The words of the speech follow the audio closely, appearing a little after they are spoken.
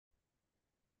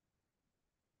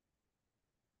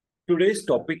Today's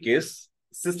topic is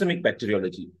systemic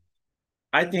bacteriology.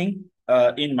 I think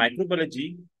in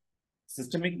microbiology,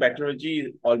 systemic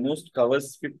bacteriology almost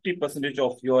covers 50%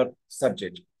 of your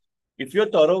subject. If you're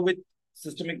thorough with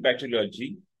systemic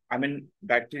bacteriology, I mean,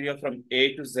 bacteria from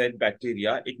A to Z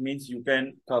bacteria, it means you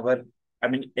can cover,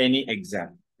 any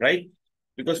exam, right?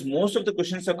 Because most of the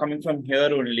questions are coming from here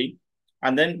only.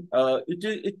 And then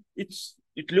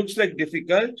it looks like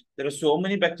difficult. There are so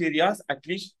many bacteria, at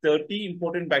least 30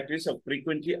 important bacteria are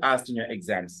frequently asked in your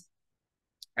exams.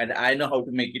 And I know how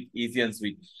to make it easy and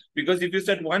sweet. Because if you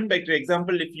start one bacteria,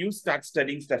 example, if you start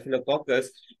studying Staphylococcus,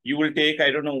 you will take,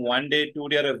 I don't know, 1 day, 2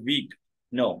 days, or a week.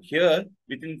 No, here,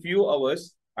 within few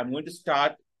hours, I'm going to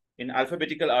start in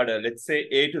alphabetical order. Let's say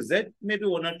A to Z, maybe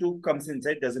 1 or 2 comes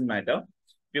inside, doesn't matter.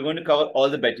 We're going to cover all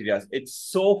the bacteria. It's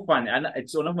so fun. And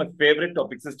it's one of my favorite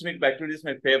topics. Systemic bacteriology is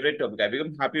my favorite topic. I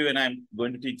become happy when I'm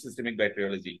going to teach systemic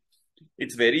bacteriology.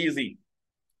 It's very easy.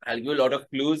 I'll give you a lot of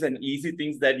clues and easy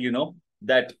things that,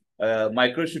 that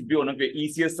micro should be one of your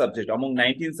easiest subjects. Among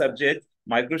 19 subjects,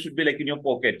 micro should be like in your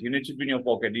pocket. Unit should be in your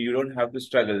pocket. You don't have to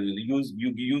struggle. You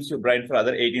use your brain for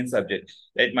other 18 subjects.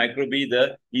 Let micro be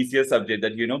the easiest subject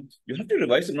that, you have to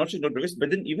revise. I'm not sure not revise, but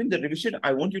then even the revision,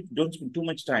 I want you to don't spend too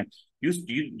much time.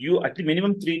 You at the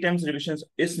minimum 3 times revisions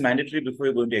is mandatory before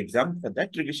you go into exam. For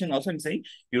that revision also, I'm saying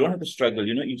you don't have to struggle.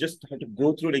 You just have to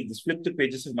go through like this, flip the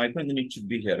pages of micro, and then it should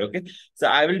be here. Okay. So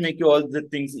I will make you all the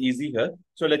things easy here.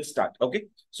 So let's start. Okay.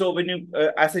 So when you,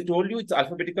 as I told you, it's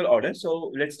alphabetical order.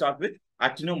 So let's start with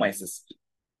actinomyces.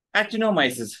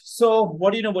 Actinomyces. So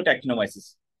what do you know about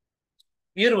actinomyces?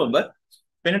 You remember,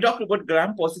 when you talked about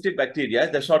gram-positive bacteria,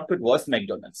 the shortcut was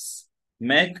McDonald's.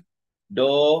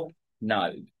 McDonald,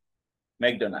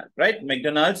 right?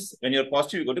 McDonald's, when you're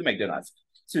positive, you go to McDonald's.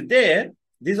 So there,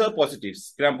 these are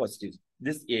positives, gram-positives.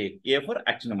 This A for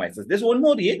actinomyces. There's one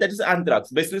more A, that is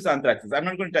anthrax, bacillus anthracis. I'm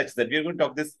not going to touch that. We're going to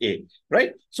talk this A,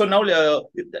 right? So now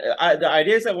the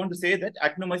idea is I want to say that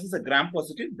actinomyces is a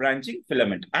gram-positive branching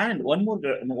filament. And one more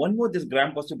this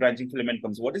gram-positive branching filament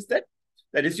comes. What is that?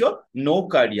 That is your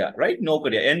nocardia, right?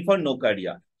 Nocardia, N for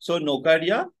nocardia. So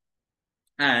nocardia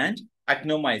and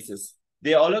actinomyces,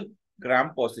 they all are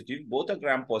gram-positive, both are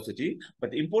gram-positive,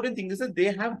 but the important thing is that they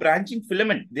have branching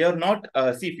filament. They are not,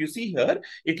 see, if you see here,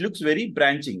 it looks very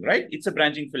branching, right? It's a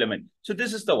branching filament. So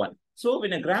this is the one. So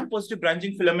when a gram-positive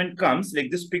branching filament comes,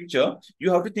 like this picture,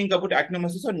 you have to think about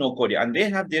actinomyces or nocardia, and they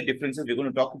have their differences. We're going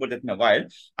to talk about that in a while.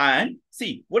 And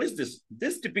see, what is this?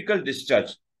 This typical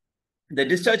discharge. The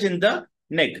discharge in the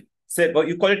neck. So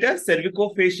you call it a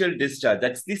cervicofacial discharge.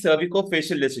 That's the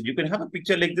cervicofacial discharge. You can have a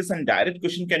picture like this and direct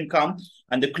question can come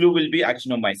and the clue will be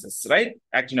actinomyces, right?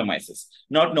 Actinomyces,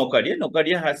 not nocardia.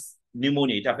 Nocardia has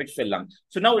pneumonia. It affects the lung.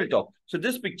 So now we'll talk. So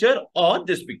this picture or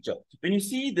this picture. When you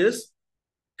see this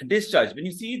discharge, when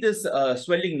you see this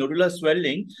swelling, nodular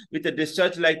swelling with a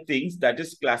discharge like things, that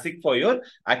is classic for your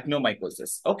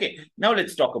actinomycosis. Okay, now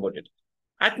let's talk about it.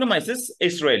 Actinomyces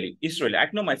Israeli.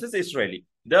 Actinomyces Israeli.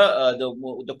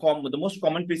 The most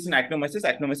common piece in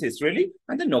actinomyces Israeli,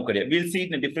 and the nocardia. We'll see it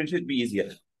in a different way, it'll be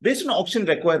easier. Based on option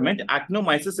requirement,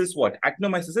 actinomyces is what?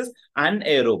 Actinomyces is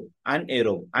anaerobe.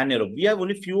 We have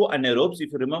only few anaerobes.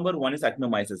 If you remember, one is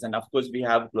actinomyces, and of course we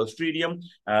have clostridium.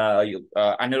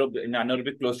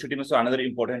 Anaerobic clostridium is another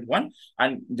important one,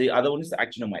 and the other one is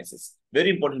actinomyces.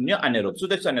 Very important, yeah, anaerobe. So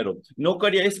that's anaerobe.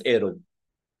 Nocardia is aerobe.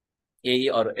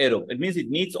 A or aerobe. It means it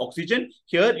needs oxygen.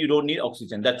 Here, you don't need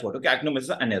oxygen. That's what. Okay, actinomyces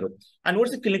is anaerobe. And what's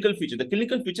the clinical feature? The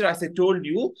clinical feature, as I told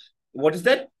you, what is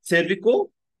that? Cervicofacial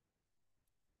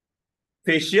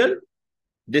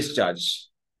discharge.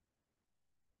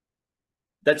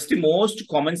 That's the most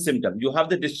common symptom. You have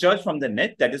the discharge from the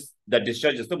neck. That is, the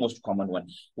discharge is the most common one.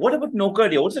 What about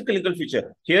nocardia? What's the clinical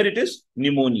feature? Here it is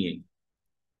pneumonia.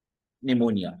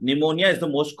 Pneumonia is the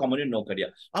most common in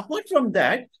nocardia. Apart from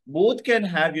that, both can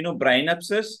have, brine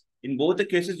abscess. In both the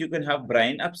cases, you can have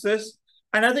brine abscess.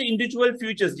 And other individual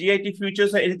features, GIT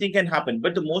features, or anything can happen.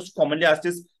 But the most commonly asked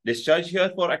is discharge here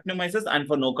for actinomyces, and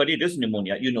for nocardia, it is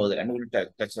pneumonia. You know that. I'm going to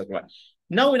touch that one.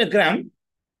 Now, in a gram,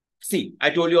 see, I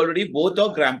told you already, both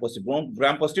are gram-positive.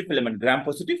 Gram-positive filament,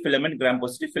 gram-positive filament,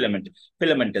 gram-positive filament.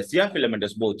 Filamentous, yeah,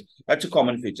 filamentous, both. That's a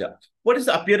common feature. What is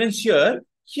the appearance here?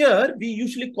 Here, we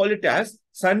usually call it as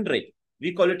sun ray.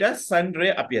 We call it as sun ray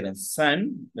appearance.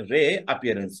 Sun ray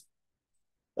appearance.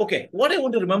 Okay, what I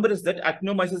want to remember is that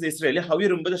actinomyces Israeli, how you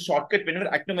remember the shortcut whenever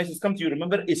actinomyces comes, you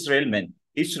remember Israel men.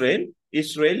 Israel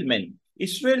men.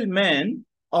 Israel men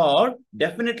are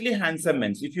definitely handsome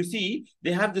men. If you see,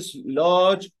 they have this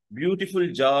large, beautiful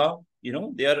jaw.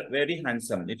 They are very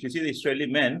handsome. If you see the Israeli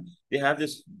men, they have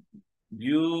this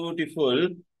beautiful,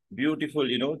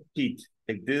 teeth.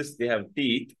 Like this, they have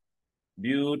teeth.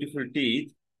 beautiful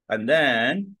teeth, and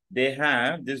then they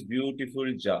have this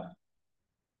beautiful jaw.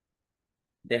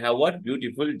 They have what?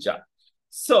 Beautiful jaw.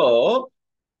 So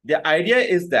the idea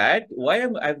is that why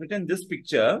I've written this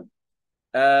picture,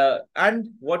 and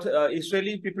what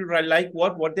Israeli people like,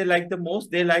 what they like the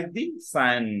most, they like the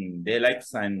sun. They like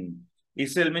sun.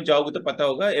 Israel में जाओगे तो पता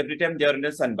होगा, every time they are in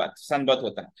a sun bath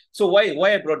होता है. So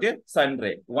why I brought a sun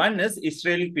ray? One is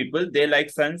Israeli people, they like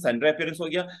sun ray appearance हो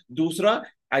गया. दूसरा,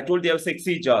 I told they have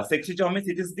sexy jaw. Sexy jaw means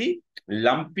it is the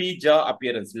lumpy jaw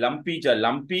appearance. Lumpy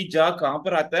jaw कहाँ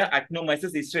पर आता है?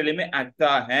 Actinomycosis Israeli में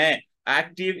आता है.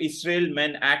 Active Israel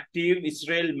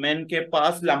men के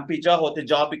पास lumpy jaw होते,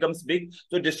 jaw becomes big,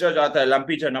 so discharge आता है,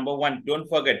 lumpy jaw, number one, don't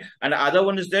forget. And the other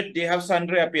one is that they have sun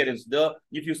ray appearance.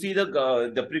 If you see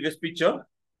the previous picture,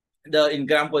 in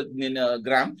gram,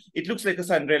 it looks like a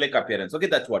sun ray like appearance. Okay,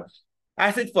 that's what.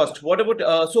 Acid first. What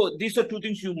about so these are two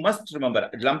things you must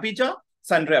remember: lumpy jaw,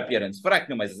 sun ray appearance for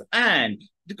actinomycosis. And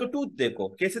देखो tooth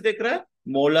देखो कैसे देख रहा है?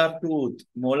 Molar tooth.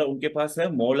 Molar उनके पास है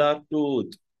molar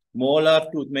tooth. Molar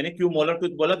tooth. मैंने क्यों मोलर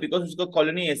टूथ बोला? बिकॉज उसका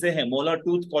कॉलोनी ऐसे है, molar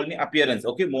tooth colony appearance.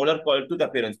 Okay, molar tooth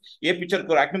appearance. ये पिक्चर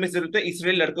को एक्टिनोमाइकोसिस होता है.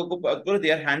 इसराइल लड़कों को करो, they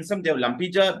are handsome, they have lumpy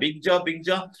jaw, big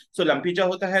jaw. So lumpy jaw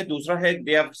होता है. दूसरा है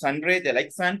दे हैव सन रे, they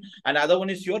like sun. And other one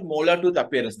is your molar tooth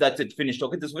appearance. That's it, finished.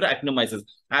 Okay, this was actinomycosis.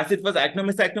 Acid first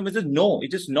actinomycosis. No,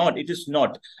 it is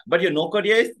not. But your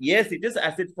nocardia is, yes, it is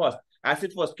acid first.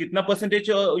 Acid first. कितना percentage?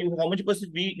 How much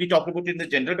percent we talked about in the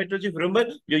general bacteriology? Remember,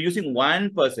 you're using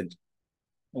 1%.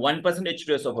 1%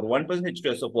 H2SO4, 1%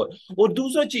 H2SO4. और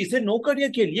दूसरा चीज है nocardia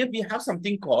के लिए we have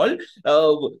something called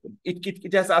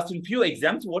it has asked in few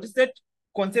exams. What is that?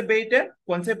 कौन से बेट है?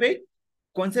 कौन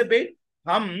से बेट?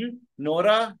 हम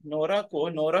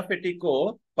नोराफेटी को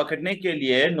पकड़ने के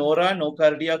लिए,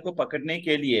 नोकार्डिया को पकड़ने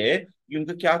के लिए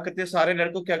उनको क्या करते हैं? सारे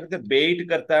लड़कों क्या करते हैं? बेट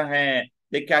करता है.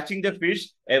 They catching the fish.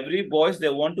 Every boys they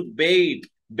want to bait.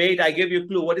 I gave you a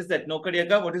clue. What is that? Nokaria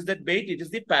ka? What is that bait? It is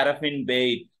the paraffin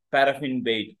bait. Paraffin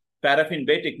bait.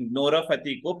 एक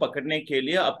नोराफेटी को पकड़ने के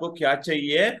लिए आपको क्या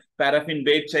चाहिए? Paraffin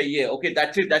बेट चाहिए. Okay,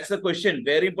 that's it. That's the question.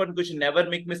 Very important question. Never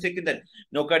make mistake in that.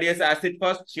 Nocardia is acid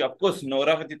first. She, of course,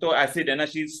 Norafetti to acid, and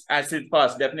she's acid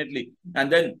first, definitely.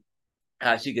 And then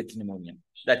she gets pneumonia.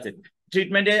 That's it.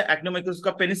 Treatment है actinomycosis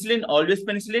का penicillin, always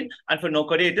penicillin, and for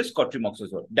nocardia it is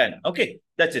cotrimoxazole. Done. Okay,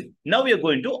 that's it. Now we are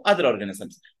going to other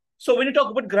organisms. So when you talk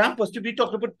about gram positive, we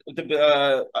talked about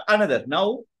another.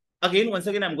 Now once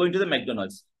again, I'm going to the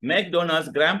McDonald's.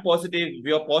 Gram positive. If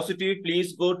you're positive,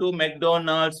 please go to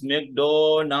McDonald's.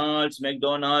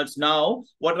 Now,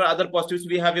 what are other positives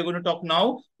we have? We're going to talk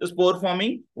now. The spore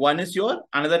forming. One is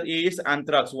another is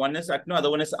anthrax. One is actino, other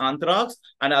one is anthrax,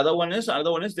 and other one is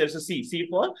there's a C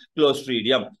for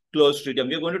clostridium.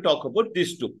 We're going to talk about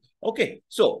these two. Okay,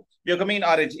 so we are coming in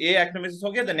orange. A actinomycosis.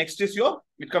 Okay, the next is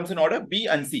it comes in order B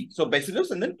and C. So bacillus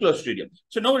and then clostridium.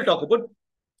 So now we'll talk about.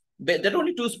 There are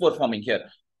only two spore forming here.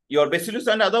 Your bacillus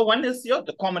and other one is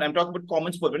the common. I'm talking about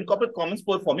common spore. When you talk about common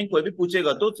spore forming, कोई भी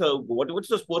पूछेगा तो what's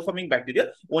the spore forming bacteria?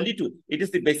 Only two. It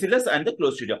is the bacillus and the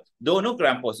clostridium. दोनों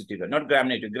gram positive, not gram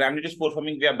negative. Gram negative spore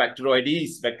forming we have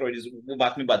bacteroides. वो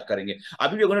बाद में बात करेंगे.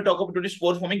 अभी we are going to talk about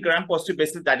spore forming gram positive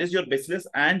bacillus. That is your bacillus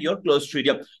and your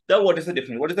clostridium. Now what is the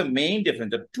difference? What is the main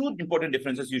difference? The two important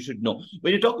differences you should know.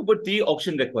 When you talk about the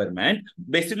oxygen requirement,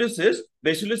 bacillus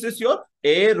is your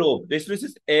aerobe. Bacillus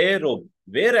is aerobe.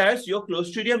 Whereas your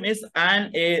clostridium is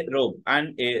anaerobe.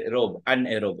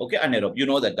 Okay, anaerobe. You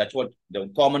know that. That's what the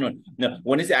common one. No,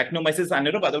 one is actinomycosis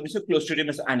anaerobe, other one is clostridium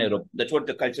is anaerobe. That's what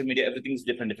the culture media, everything is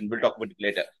different. We'll talk about it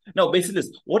later. Now, bacillus.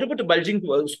 What about the bulging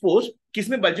spores?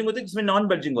 किसमें bulging होता है, किसमें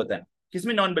non-bulging होता है?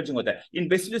 किसमें non bulging होता है? इन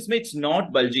bacillus में इट्स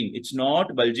नॉट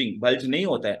बल्जिंग, बल्ज नहीं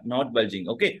होता है, not bulging.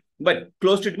 Okay, but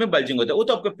Clostridium में बल्जिंग होता है. वो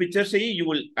तो आपका पिक्चर से ही you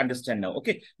will understand now.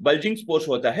 Okay, bulging spores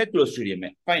होता है क्लोस्ट्रिडियम में.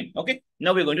 Fine. Okay,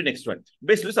 now we are going to next one.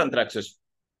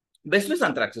 Bacillus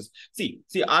anthracis.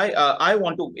 See, I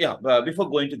want to, before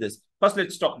going to this, first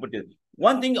let's talk about it.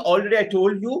 One thing already I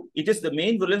told you, it is the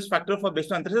main virulence factor for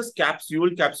Bacillus anthracis,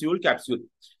 capsule.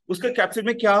 उसका capsule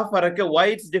में क्या फर्क है? Why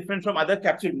it's different from other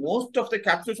capsule? Most of the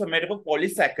capsules are made up of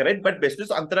polysaccharide, but Bacillus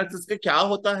anthracis का क्या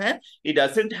होता है? It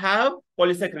doesn't have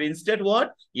polysaccharide. Instead, what?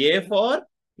 A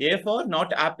for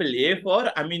not apple, A for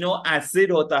amino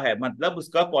acid होता है. मतलब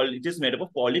उसका it is made up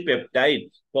of polypeptide.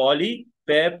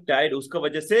 उसका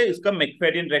वजह से इसका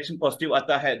मैकफेडियन रिएक्शन पॉजिटिव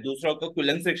आता है. दूसरा का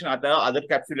कुलेंस रिएक्शन आता है, अदर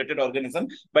कैप्सुलेटेड ऑर्गेनिज्म,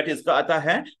 बट इसका आता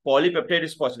है polypeptide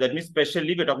is positive. That means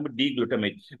specially we talking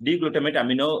about D-glutamate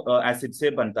amino acid से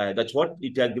बनता है. That's what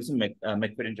it gives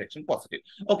मैकफेडियन reaction positive.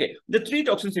 Okay, the three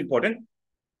toxins important.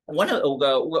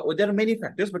 there are many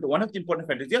factors, but one of the important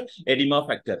factors is edema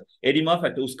factor. Edema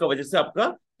factor, उसका वजह से आपका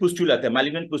पुस्टुल आता है,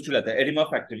 malignant पुस्टुल आता है. Edema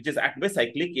factor, which is acted by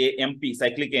cyclic AMP.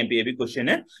 Cyclic AMP, ये भी क्वेश्चन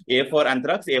है. A for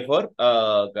anthrax, A for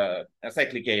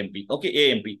cyclic AMP.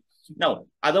 Okay, AMP. Now,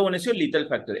 other one is your lethal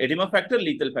factor. Edema factor,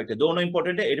 lethal factor. दोनों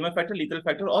important है. Edema factor, lethal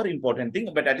factor, or important thing,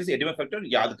 but at least edema factor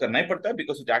याद करना ही पड़ता है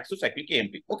because it acts to cyclic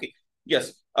AMP. Okay.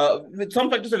 Yes. With some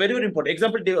factors are very, very important.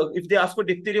 Example, if they ask for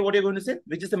diphtheria, what are you going to say?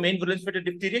 Which is the main virulence factor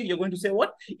diphtheria? You're going to say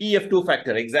what? EF2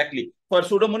 factor. Exactly. For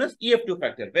Pseudomonas, EF2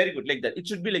 factor. Very good. Like that. It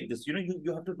should be like this. You know,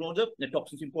 you have to know the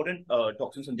toxins, important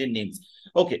toxins and their names.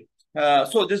 Okay.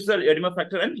 So this is the edema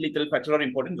factor and lethal factor are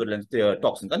important virulence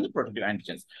toxins and the protective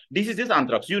antigens. This is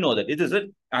anthrax. You know that it is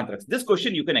an anthrax. This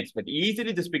question you can expect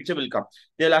easily. This picture will come.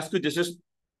 They'll ask you this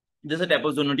is a type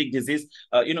of zoonotic disease.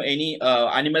 You know, any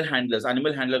animal handler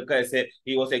ka aise,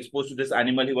 he was exposed to this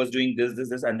animal, he was doing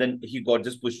this, and then he got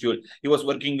this pustule. He was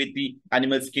working with the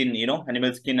animal skin, you know,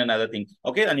 animal skin and other things.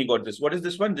 Okay, and he got this. What is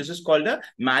this one? This is called a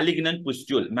malignant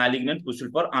pustule. Malignant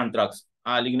pustule for anthrax.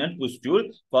 Malignant pustule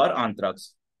for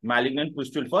anthrax. Malignant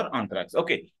pustule for anthrax.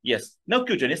 Okay, yes. Now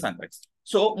cutaneous anthrax.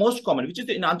 So most common, which is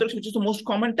in anthrax, which is the most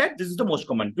common type. This is the most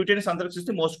common. Cutaneous anthrax is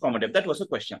the most common type. That was a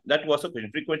question.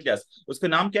 Frequently asked. Uska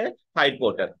naam kya hai? Hyde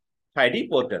Porter. Heidi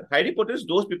Porter. Heidi Porter is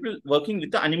those people working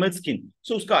with the animal skin.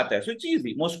 So uska aata hai. So it's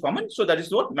easy. Most common. So that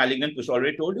is what malignant pustule.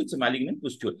 Already told you it's a malignant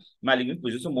pustule. Malignant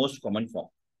pustule is the most common form.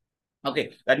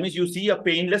 Okay, that means you see a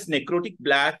painless necrotic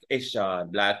black HR.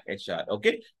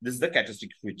 Okay, this is the characteristic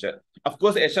feature. Of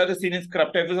course, HR is seen in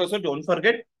scrub typhus also. Don't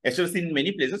forget, HR is seen in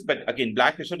many places, but again,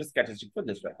 black HR is characteristic for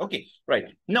this one. Okay, right.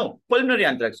 Now, pulmonary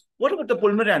anthrax. What about the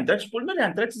pulmonary anthrax? Pulmonary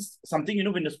anthrax is something, you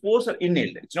know, when the spores are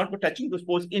inhaled. It's not for touching, the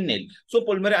spores inhaled. So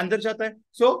pulmonary अंदर जाता है.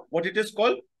 So what it is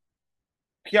called?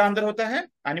 क्या अंदर होता है?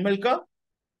 Animal का?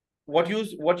 What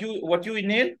you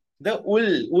inhale? The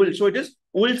wool. So it is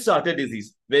wool-sorter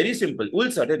disease. Very simple.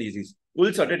 Wool-sorter disease.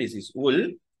 Wool-sorter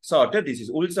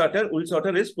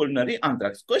is pulmonary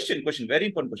anthrax. Question. Very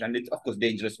important question. And it's of course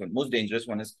dangerous one. Most dangerous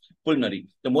one is pulmonary.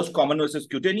 The most common one is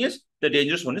cutaneous. The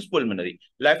dangerous one is pulmonary.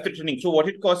 Life-threatening. So what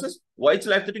it causes? Why it's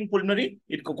life-threatening pulmonary?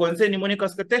 It कौन से pneumonia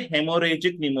cause करते हैं?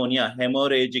 Hemorrhagic pneumonia.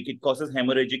 It causes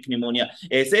hemorrhagic pneumonia.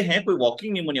 ऐसे हैं कोई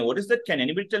walking pneumonia. What is that? Can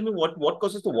anybody tell me what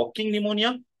causes the walking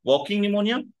pneumonia? Walking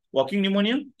pneumonia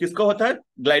किसका होता है?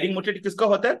 Gliding motility किसका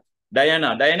होता है?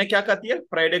 Diana क्या कहती है?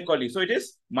 Friday coli. So it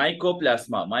is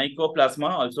mycoplasma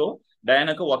also.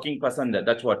 Diana का walking पसंद है.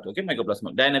 That's what. Okay,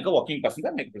 mycoplasma. Diana का walking पसंद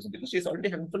है. Mycoplasma because she is already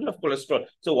having full of cholesterol.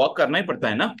 So walk करना ही पड़ता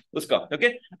है ना उसका.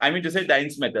 Okay. I mean to say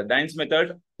Dine's method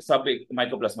सब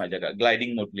mycoplasma आ जाएगा.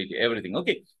 Gliding motility, everything.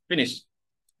 Okay. Finished.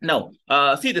 Now,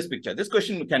 see this picture. This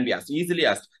question can be asked, easily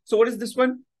asked. So what is this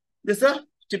one? This is a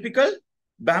typical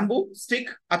bamboo stick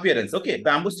appearance. Okay,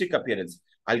 bamboo stick appearance.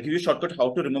 I'll give you a shortcut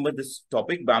how to remember this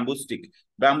topic. Bamboo stick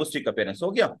appearance.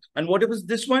 Okay, and what is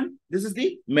this one? This is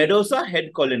the Medusa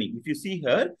head colony. If you see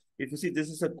here, this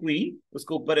is a queen.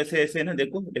 उसके ऊपर ऐसे ना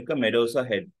देखो Medusa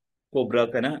head. Cobra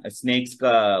का ना snakes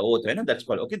का वो है ना, that's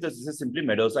called. Okay, this is simply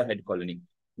Medusa head colony.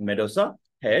 Medusa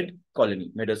head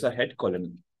colony.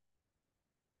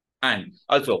 And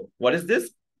also, what is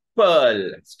this?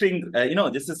 Pearl string. You know,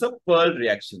 this is a pearl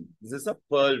reaction.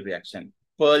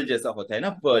 Pearl जैसा होता है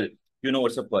ना, pearl. You know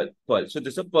what's a pearl? So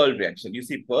this is a pearl reaction. You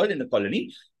see pearl in the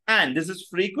colony. And this is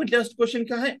frequently asked question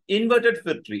क्या है? Inverted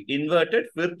fig tree.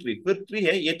 Fig tree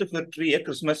है, ये तो fig tree है,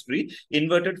 Christmas tree.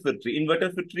 Inverted fig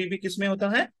tree भी किसमें होता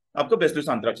है? आपको Bacillus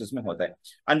anthracis में होता है.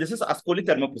 And this is Ascoli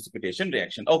thermoprecipitation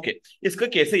reaction. Okay, इसका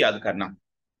कैसे याद करना?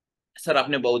 सर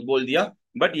आपने बहुत बोल दिया,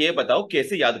 but ये बताओ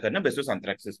कैसे याद करना Bacillus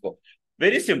anthracis को?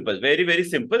 Very simple, very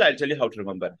simple. I'll tell you how to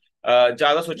remember.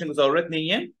 ज़्यादा सोचने की जरूरत नहीं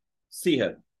है. See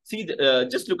here.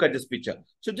 Just look at this picture.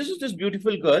 So this is this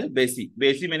beautiful girl, Bessie.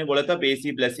 मैंने बोला था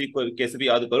Bessie, Blessy को कैसे भी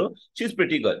याद करो. She is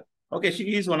pretty girl. Okay, she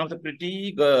is one of the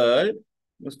pretty girl.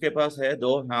 उसके पास है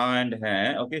 2 hand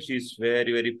हैं. Okay, she is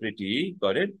very pretty.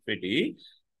 Got it? Pretty.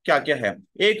 क्या है?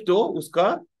 एक तो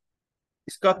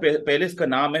इसका पहले इसका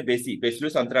नाम है बेसी.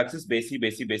 Bacillus anthracis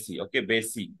बेसी. Okay,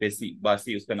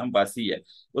 बासी उसका नाम बासी है.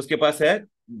 उसके पास है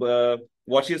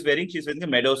what she is wearing? She is wearing a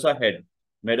Medusa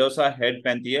head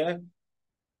पहनती है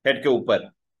हेड के ऊपर.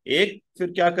 एक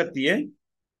फिर क्या करती है?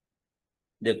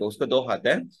 देखो उसका 2 हाथ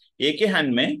है. एक ही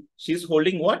हैंड में she is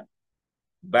holding what?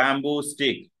 Bamboo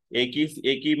stick.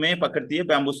 एक ही में पकड़ती है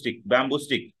बैम्बू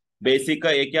स्टिक. बेसिक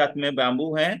का एक ही हाथ में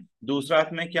बैम्बू है, दूसरा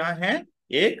हाथ में क्या है?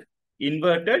 एक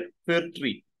inverted fig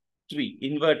tree.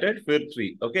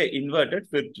 Okay, inverted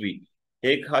fig tree.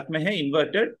 एक हाथ में है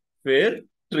इन्वर्टेड फिग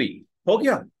ट्री. हो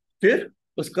गया. फिर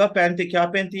उसका क्या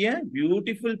पहनती है?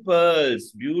 ब्यूटीफुल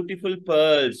पर्ल्स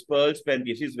पहनती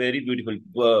है. She is very beautiful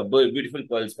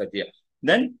pearls पहनती है.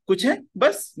 देन कुछ है,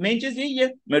 बस मेन चीज यही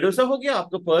है, मेडोसा हो गया,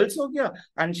 आपका पर्ल्स हो गया,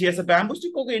 and she has a bamboo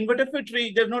stick हो गया, इन्वर्टेड फिर tree,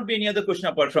 there not be any other question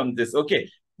apart from this, okay,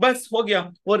 बस हो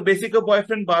गया। और बेसिक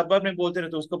बॉयफ्रेंड बार बार मैं बोलते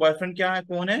रहता हूँ, उसका बॉयफ्रेंड क्या है,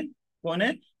 कौन है, कौन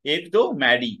है, एक तो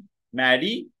मैडी,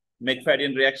 मैडी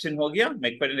मैकफेरियन रिएक्शन हो गया,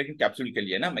 मैकफेरियन रिएक्शन कैप्सूल के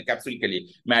लिए ना, कैप्सूल के लिए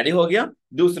मैडी हो गया।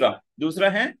 दूसरा दूसरा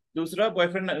है, दूसरा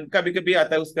बॉयफ्रेंड कभी कभी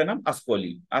आता है, उसका नाम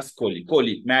अस्कोली, अस्कोली,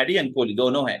 कोली, मैडी एंड कोली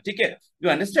दोनों है, ठीक है, you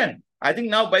understand? I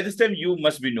think now by this time you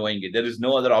must be knowing it. There is no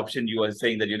other option. You are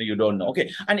saying that you don't know. Okay.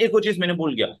 And एक और चीज मैंने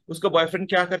भूल गया, उसका बॉयफ्रेंड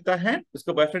क्या करता है,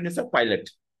 उसका boyfriend is a pilot,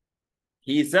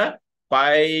 he is a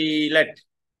pilot,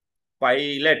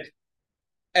 pilot.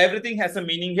 Everything has a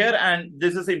meaning here, and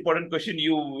this is an important question.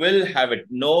 You will have it.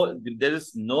 No, there is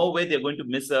no way they're going to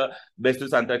miss a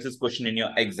bacillus anthracis question in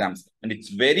your exams, and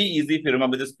it's very easy if you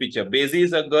remember this picture. Basie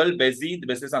is a girl, Basie,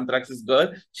 the bacillus anthracis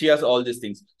girl, she has all these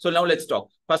things. So now let's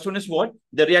talk. First one is what?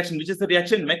 The reaction. Which is the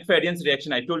reaction? Macfadyen's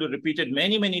reaction. I told you, repeated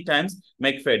many times,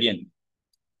 Macfadyen.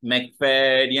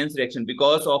 मैकफेरियंस reaction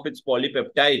because of its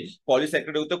polypeptide,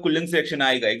 polysaccharide होता है, कुलिंग्स reaction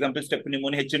आएगा, example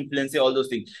स्टेफनीमोनिया, H influenza, all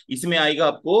those things, इसमें आएगा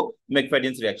आपको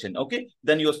मैकफेरियंस reaction, okay,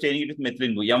 then you are staining it with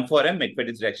methylene blue, M for M,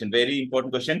 मैकफेरियंस reaction, very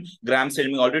important question, gram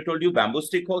staining already told you, bamboo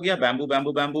stick हो गया, bamboo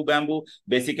bamboo bamboo bamboo,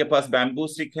 basic के पास bamboo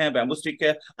stick है, bamboo stick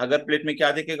है, अगर plate में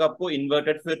क्या देखेगा आपको,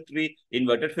 इन्वर्टेड फिर ट्री,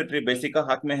 इन्वर्टेड फिर ट्री, बेसिक का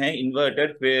हाथ में है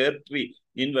इन्वर्टेड फिर ट्री,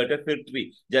 इन्वर्टेड फिर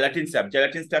ट्री, जेलाटिन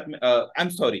स्टेप में, I am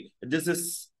sorry, this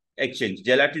is exchange,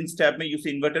 gelatin step में use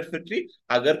inverted filter tree,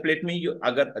 agar plate में you,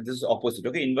 agar this is opposite,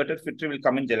 okay, inverted filter tree will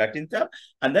come in gelatin step,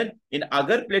 and then in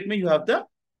agar plate में you have the,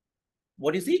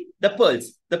 what you see, the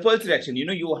pearls reaction,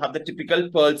 you have the typical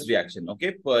pearls reaction,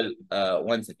 okay, pearl,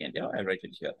 one second, yeah, I write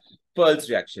it here, pearls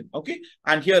reaction, okay,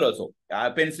 and here also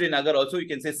penicillin agar also you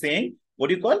can say same, what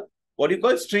do you call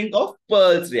string of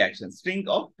pearls reaction, string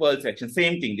of pearls reaction,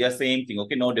 same thing, they are same thing,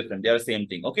 okay, no different, they are same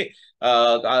thing, okay.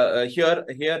 Here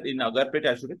in agar plate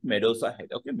I should have medusa head,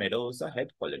 okay, medusa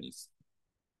head colonies,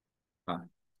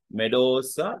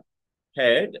 medusa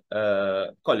head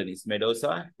colonies,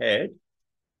 medusa head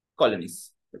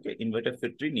colonies, okay, inverted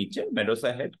filter tree नीचे,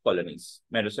 medusa head colonies,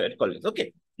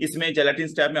 okay, इसमें gelatin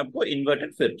stab में आपको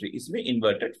inverted filter tree, इसमें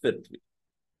inverted filter tree.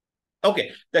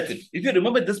 Okay, that's it. If you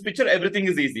remember this picture, everything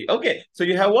is easy. Okay, so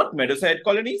you have what? Medusa head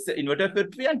colonies, inverted filter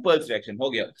tree, and pearls reaction.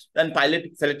 हो गया. Then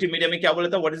pilot, selective media में क्या बोला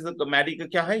था? What is the MADI का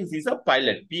क्या है? This is a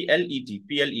pilot.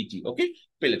 P-L-E-T. Okay,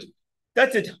 pilot.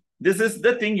 That's it. This is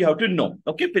the thing you have to know.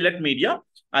 Okay, pilot media,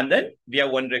 and then we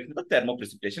have one reaction, the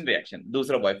thermoprecipitation reaction.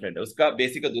 दूसरा boyfriend है, उसका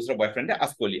basic का दूसरा boyfriend है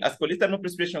ascoli. Ascoli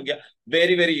thermoprecipitation हो गया.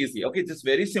 Very easy. Okay, it's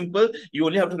very simple. You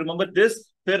only have to remember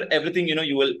this. Then everything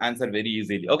you will answer very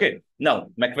easily. Okay, now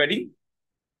McFadden.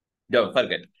 Don't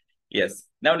forget. Yes.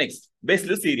 Now next,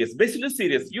 Bacillus cereus. Bacillus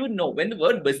cereus. When the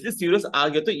word Bacillus cereus आ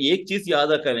गया तो एक चीज याद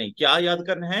करना है. क्या याद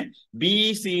करना है?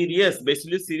 Be serious.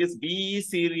 Bacillus cereus. Be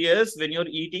serious when you're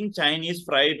eating Chinese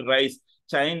fried rice.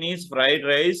 Chinese fried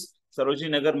rice.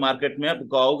 Sarojini Nagar market में आप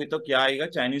खाओगे तो क्या आएगा?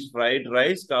 Chinese fried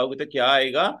rice खाओगे तो क्या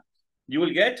आएगा? You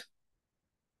will get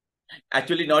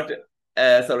actually not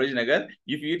Sarojini Nagar.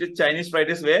 If you eat a Chinese fried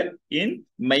rice, where? In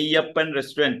Mayyappan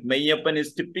restaurant. Mayyappan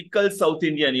is typical South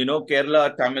Indian,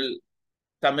 Kerala,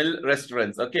 Tamil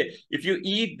restaurants. Okay. If you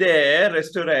eat their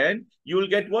restaurant, you will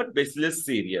get what? Bacillus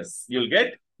cereus. You'll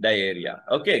get diarrhea.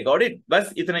 Okay, got it?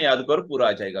 बस इतना याद करो, पूरा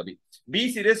आ जाएगा अभी. Be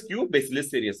serious, क्यों?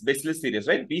 Bacillus cereus. Bacillus cereus,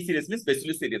 right? Be serious means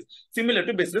Bacillus cereus. Similar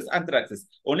to Bacillus anthracis.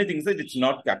 Only thing is that it's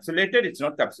not capsulated. It's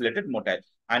not capsulated motile.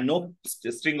 And no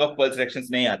string of pulse reactions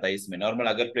नहीं आता है इसमें. Normal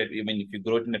अगर I mean if you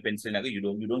grow it in a penicillin agar, you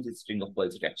don't see string of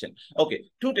pulse reaction. Okay,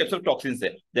 two types of toxins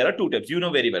there. There are two types. You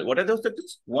know very well. What are those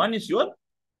toxins? One is your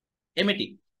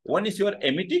emetic. One is your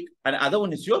emetic and other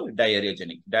one is your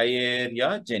diarrheagenic.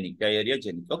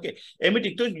 Diarrheagenic. Okay.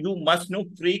 Emetic, so you must know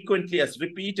frequently as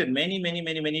repeated many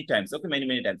times. Okay,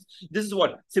 many times. This is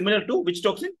what? Similar to which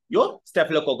toxin? Your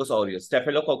Staphylococcus aureus.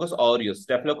 Staphylococcus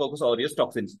aureus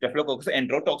toxin. Staphylococcus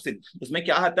enterotoxin. इसमें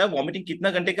क्या आता है? Vomiting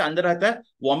कितना घंटे के अंदर आता है?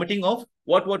 Vomiting of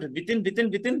what?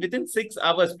 Within 6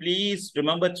 hours. Please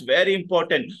remember, it's very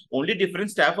important. Only different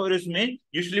Staph aureus में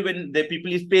usually when the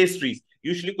people eat pastries.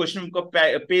 Usually question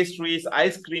pastries,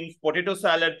 ice creams, potato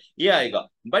salad, ये आएगा.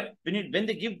 But when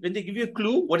they give you a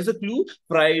clue, what is the clue?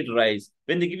 Fried rice.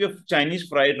 When they give you a Chinese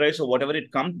fried rice or whatever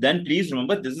it comes, then please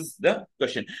remember this is the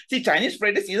question. See, Chinese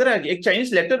fried rice इधर आ गया, एक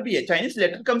Chinese letter भी है. Chinese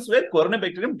letter comes where?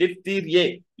 Corynebacterium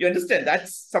diphtheriae. You understand?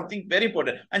 That's something very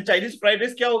important. And Chinese fried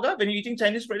rice क्या होगा? When you're eating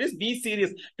Chinese fried rice, be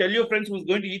serious. Tell your friends who's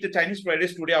going to eat a Chinese fried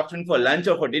rice today afternoon for lunch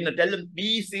or for dinner. Tell them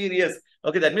be serious.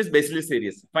 Okay, that means Bacillus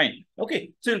cereus. Fine.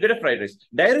 Okay, so you'll get a fried rice.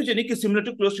 Diarrheagenic is similar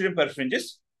to Clostridium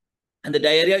perfringens. And the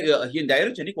diarrhea, here in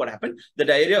diarrheogenic, what happened? The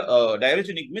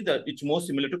diarrheogenic means it's more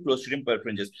similar to Clostridium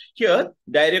perfringens. Here,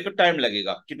 diarrhea का time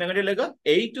लगेगा. कितना घंटे लगेगा?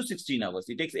 8 to 16 hours.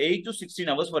 It takes 8 to 16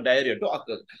 hours for diarrhea to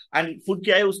occur. And food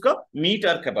क्या है उसका? Meat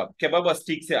or kebab. Kebab और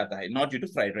steak से आता है, not due to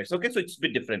fried rice. Okay, so it's a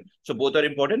bit different. So both are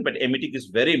important, but emetic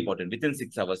is very important within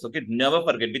 6 hours. Okay, never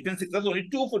forget. Within 6 hours, only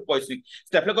 2 food poisoning.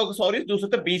 Staphylococcus aureus, दूसरा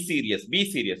था be serious. Be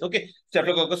serious. Okay,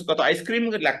 Staphylococcus का तो ice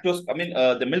cream, lactose, I mean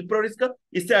the milk products का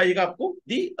इससे आएगा आपको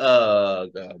the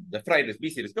fried rice, B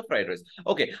series का fried rice.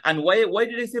 Okay, and why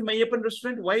did I say Mayappan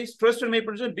restaurant? Why is trust on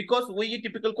Mayappan restaurant? Because we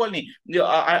typical colony.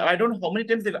 I don't know how many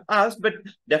times they've asked, but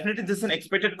definitely this is an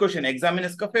expected question.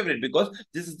 Examiners ka favorite because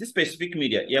this is the specific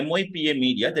media, MOPA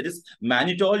media, that is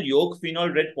mannitol, yolk, phenol,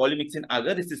 red polymyxin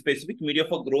agar. This is specific media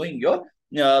for growing your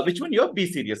which one? Your B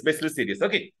series, bacillus series.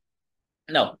 Okay.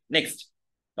 Now next.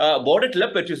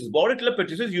 Bordetella pertussis. Bordetella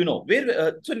pertussis, you know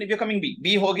where. So if you're coming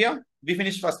B हो गया. We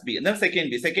finished first B, and then second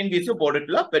B. Second B is your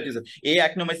Bordetella pertussis. A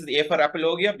actinomycosis, A for apple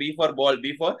हो गया, B for ball,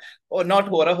 B for or not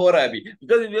हो रहा है B.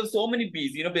 Because we have so many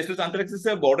B's. You know, bacillus anthrax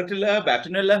है, Bordetella,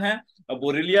 Bartonella है,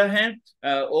 Borrelia है.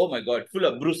 Oh my God, full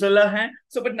of Brucella है.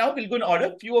 So, but now we'll go in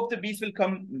order. Few of the B's will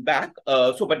come back.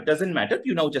 So, but doesn't matter.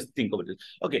 You now just think about it.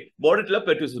 Okay, Bordetella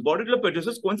pertussis. Bordetella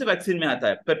pertussis कौन से vaccine में आता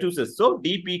है? Pertussis. So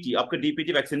DPT. आपका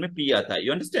DPT vaccine में P आता है.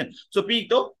 You understand? So P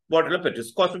तो Bordetella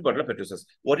pertussis, cause of Bordetella pertussis.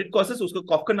 What it causes? उसका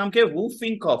cough का नाम क्या है?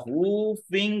 Whooping cough.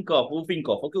 Whooping cough. Whooping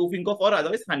cough. Okay, whooping cough or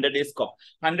otherwise 100 days cough.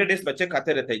 100 days बच्चे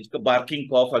खाते रहते हैं. Barking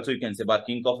cough also you can say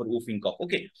barking cough or whooping cough.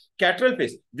 Okay, Catral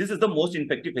phase. This is the most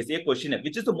infective phase. ये question है.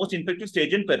 Which is the most infective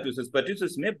stage in pertussis?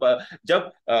 Pertussis में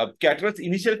जब Catarrh's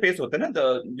initial phase होता है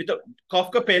ना, the cough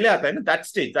का पहले आता है ना, that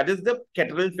stage, that is the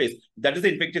Catral phase. That is the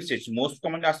infective stage. Most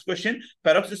common asked question.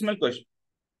 Paroxysmal question.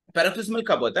 Paroxysmal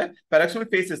कब होता है? Paroxysmal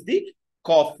phase is the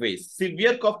cough phase.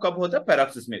 Severe cough कब होता है?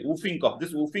 Paroxysmal. Whooping cough.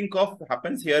 This whooping cough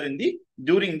happens here in the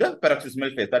during the paroxysmal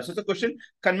phase. That's just a question.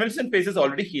 Convalescent phase is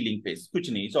already healing phase.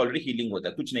 कुछ नहीं, it's already healing होता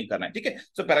है, कुछ नहीं करना है, ठीक है?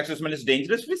 So paroxysmal is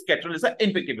dangerous phase. Catral is an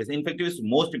infective phase. Infective is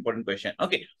most important question.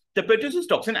 Okay. The pertussis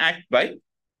toxin act by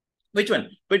which one?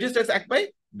 Pertussis act by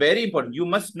very important. You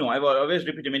must know. I always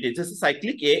repeat it. It's a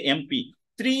cyclic AMP.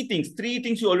 Three things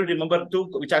you already remember to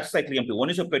which are cyclic AMP. One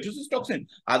is a pertussis toxin.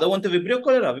 Other one the Vibrio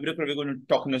cholera. Vibrio cholera we're going to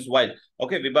talk in this while.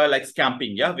 Okay, Vibrio likes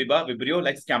camping. Yeah, Vibrio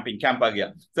likes camping. Camp आ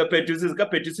गया. So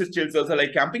pertussis chills also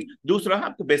like camping. दूसरा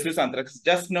है bacillus anthrax.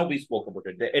 Just now we spoke about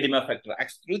it. The edema factor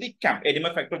acts through the camp.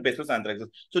 Edema factor bacillus anthrax.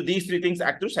 So these three things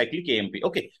act through cyclic AMP.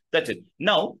 Okay, that's it.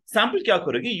 Now sample क्या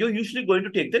करोगे? You're usually going to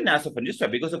take the nasopharyngeal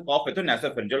swab because of cough है तो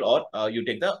nasopharyngeal or you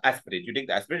take the aspirate. You take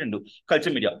the aspirate and do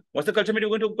culture media. What's the culture media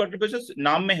going to contribute?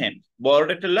 नाम में है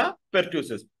Bordetella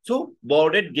pertussis. So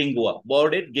bordered gingua.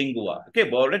 Okay,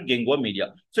 bordered gingua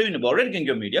media. So in bordered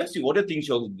gingua media, see what are things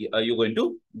you're going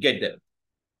to get there.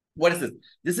 What is this?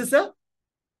 This is a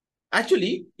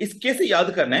actually इस कैसे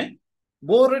याद करना है?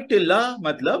 Bordetella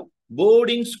मतलब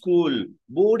boarding school.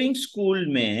 Boarding school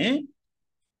में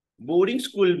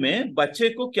बच्चे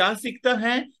को क्या सीखता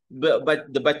है?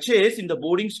 The बच्चे in the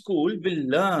boarding school will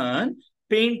learn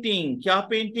painting. क्या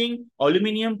painting?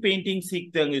 Aluminium painting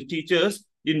सीखते हैं. Teachers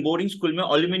in boarding school में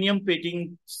aluminium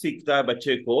painting सीखता है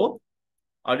बच्चे को.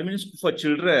 Aluminium for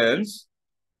children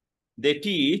they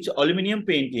teach aluminium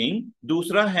painting.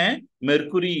 दूसरा है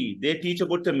mercury. They teach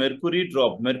about the mercury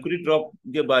drop. Mercury drop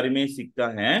के बारे में सीखता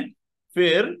है.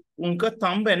 फिर उनका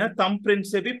thumb है ना, thumb print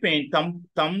से भी paint,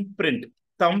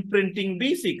 thumb printing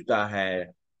भी सीखता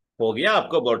है. हो गया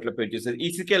आपका Bordetella pertussis.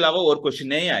 इसी के अलावा और क्वेश्चन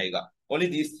नहीं आएगा. Only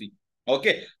these three.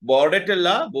 Okay,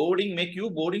 Bordetella boarding में क्यों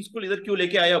boarding school इधर क्यों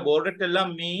लेके आया? Bordetella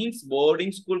means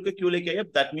boarding school के क्यों लेके आया?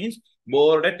 That means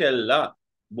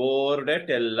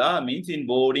Bordetella means in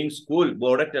boarding school.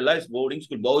 Bordetella is boarding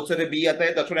school. बहुत सारे B आता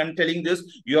है. That's what I'm telling this.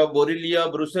 You have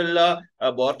Borrelia, Brucella,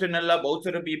 Bartonella. बहुत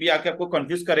सारे B आके आपको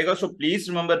confuse करेगा. So please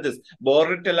remember this.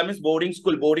 Bordetella means boarding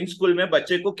school. Boarding school में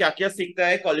बच्चे को क्या-क्या सीखता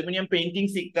है? Aluminium painting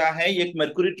सीखता है. एक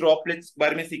mercury droplets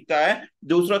बारे में सीखता है.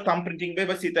 दूसरा thumb printing पे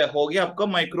बस सीखता है. हो गया आपका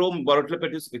micro Bordetella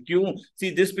pertussis. क्यों? See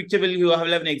this picture will you have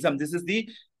an exam. This is the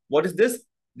what is this?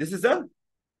 This is a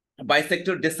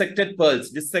dissected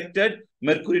pearls, dissected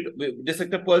mercury,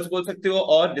 dissected pearls बोल सकते हो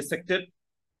और dissected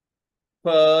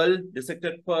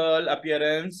pearl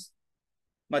appearance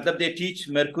मतलब they teach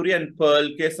mercury and pearl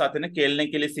के साथ है ना खेलने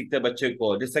के लिए सीखते हैं बच्चे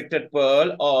को. Dissected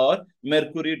pearl और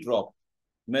mercury drop,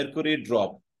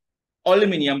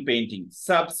 aluminium painting,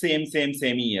 सब same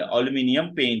ही है.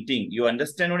 Aluminium painting, you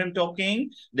understand what I'm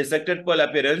talking? Dissected pearl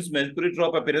appearance, mercury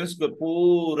drop appearance,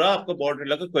 पूरा आपको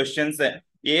Bordetella का questions है.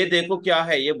 ये देखो क्या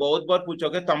है, ये बहुत बार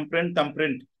पूछोगे.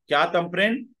 thumbprint. क्या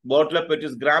thumbprint? Bordetella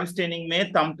pertussis. Gram staining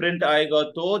में thumbprint आएगा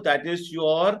तो that is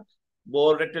your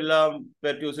Bordetella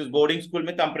pertussis, boarding school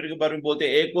में थंबप्रिंट के बारे में बोलते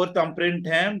हैं। एक और थंबप्रिंट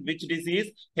है, which disease?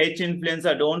 H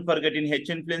influenza. Don't forget, in H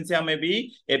influenza में भी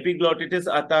epiglottitis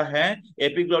आता है।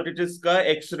 epiglottitis का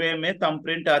एक्सरे में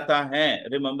थंबप्रिंट आता है।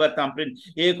 Remember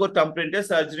thumbprint. एक और थंबप्रिंट है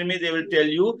सर्जरी में, they will tell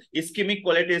you ischemic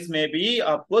colitis में भी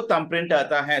आपको थंबप्रिंट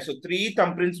आता है। So 3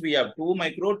 thumbprints we have, 2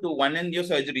 micro, 2 1 in your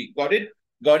surgery. Got it?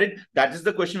 Got it? That is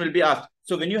the question will be asked.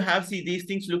 So when you have, see, these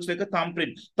things looks like a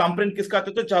thumbprint. Thumbprint किसका आता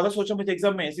है? तो ज्यादा सोचा मत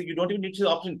exam में, ऐसे you don't even need to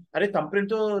option. अरे thumbprint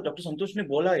तो डॉक्टर संतोष ने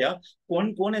बोला यार,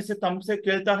 कौन कौन ऐसे थंब से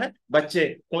खेलता है? बच्चे।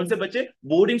 कौन से बच्चे?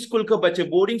 बोर्डिंग स्कूल का बच्चे।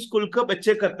 बोर्डिंग स्कूल का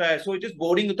बच्चे करता है। So it is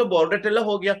boarding, तो बोर्डेटेला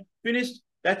हो गया, finished.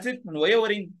 That's it. Why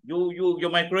worrying? Your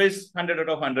micro is 100 out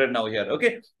of 100 now here.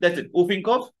 Okay, that's it. Whooping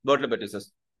cough,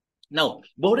 botulobacillus. Now,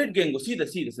 boarded Gengo, see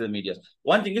the media.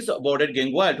 One thing is boarded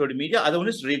Gengo, I told you media. Other one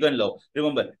is Regan law.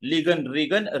 Remember,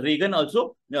 Regan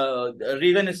also,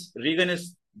 Regan is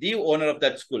the owner of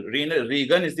that school.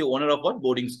 Regan is the owner of what?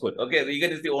 Boarding school. Okay,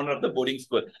 Regan is the owner of the boarding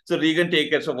school. So Regan take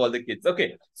care of all the kids.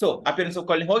 Okay, so appearance of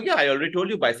calling ho gaya. I already told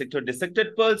you. Bisected,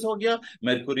 dissected pearls ho gaya.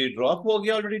 Mercury drop ho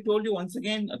gaya. Already told you once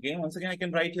again. Once again I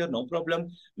can write here, no problem.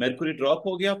 Mercury drop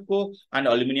ho gaya आपको, and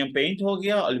aluminium paint ho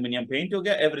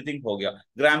gaya, everything ho gaya.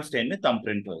 Gram stain में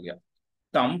thumbprint ho gaya.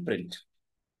 Thumbprint.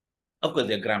 Of course,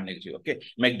 they are gram negative. Okay,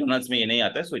 McDonald's में ये नहीं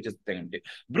आता है, so it is negative.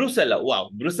 Brucella,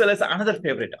 wow, Brucella is another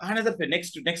favorite.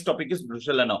 Next topic is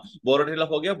Brucella now. Bordetella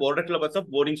हो गया, Bordetella बच्चा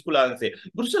boarding school आने से.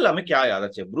 Brucella में क्या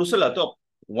याद है? Brucella तो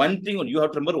one thing you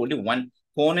have to remember only one.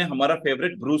 कौन है हमारा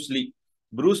favorite? Bruce Lee.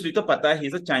 Bruce Lee तो पता है, he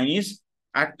is a Chinese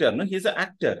actor, no? He's an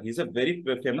actor. He's a very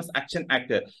famous action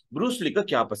actor. Bruce Lee का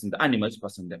क्या पसंद है? Animals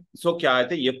पसंद है. So क्या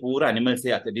आता है? ये पूरा animal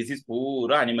से आता है. Disease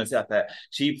पूरा animal से आता है.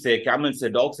 Sheep से, camel से,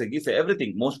 dog से, geese से,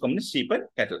 everything. Most common is sheep and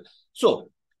cattle. So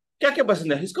क्या क्या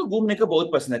पसंद है? इसको घूमने का बहुत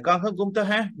पसंद है. कहाँ घूमता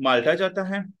है? माल्टा जाता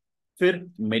है, फिर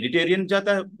मेडिटेरियन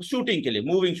जाता है शूटिंग के लिए,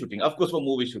 मूविंग शूटिंग, ऑफ कोर्स वो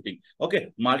मूवी शूटिंग. ओके,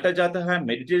 माल्टा जाता है,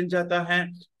 मेडिटेरियन जाता है,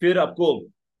 फिर आपको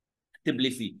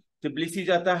तिब्लिसी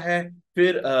जाता है,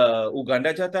 फिर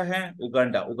उगांडा जाता है,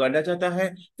 उगांडा जाता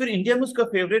है, फिर इंडिया में उसका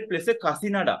फेवरेट प्लेस है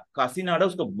कासीनाडा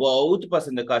उसको बहुत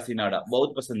पसंद है, कासीनाडा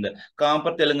बहुत पसंद है. कहां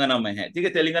पर? तेलंगाना में है. ठीक है,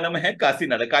 तेलंगाना में है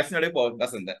कासीनाडा बहुत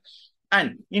पसंद है.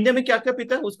 एंड इंडिया में क्या क्या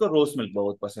पीता है? उसको रोज मिल्क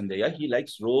बहुत पसंद है यार. He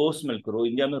likes rose milk.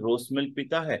 India में रोज मिल्क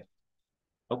पीता है.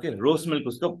 ओके, रोज मिल्क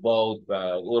उसको बहुत,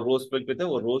 वो रोज मिल्क पीता है,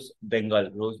 वो रोज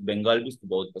बंगाल भी उसको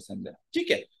बहुत पसंद है.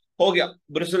 ठीक है, हो गया,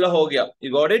 ब्रुसेला हो गया.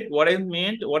 You got it? What I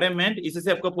मेंट इसी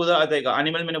से आपका पूरा आ जाएगा.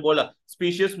 एनिमल मैंने बोला,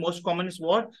 species most common is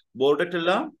what?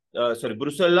 Bordetella, sorry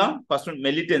Brucella, first one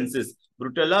मेलिटेंसिस.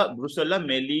 Brucella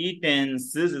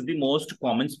melitensis is the most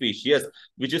common species,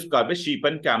 which is covered by sheep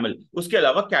and camel. उसके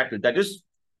अलावा cattle, that is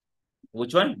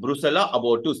which one? Brucella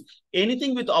abortus.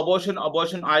 Anything with abortion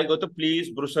आएगा तो please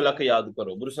Brucella का याद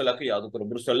करो.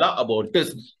 Brucella abortus.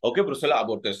 Okay, Brucella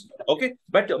abortus. Okay,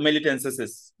 but melitensis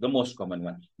is the most common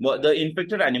one. The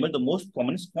infected animal, the most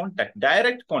common is contact.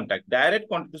 Direct contact.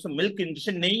 तो milk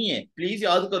injection नहीं है. Please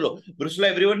याद करो. Brucella,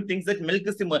 everyone thinks that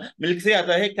milk से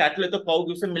आता है. Cattle तो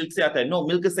cow से milk से आता है. No,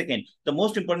 milk is second. The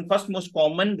most important, first most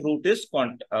common route is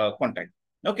contact.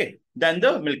 Okay, then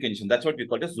the milk injection, that's what we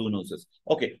call as zoonosis.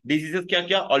 Okay, diseases क्या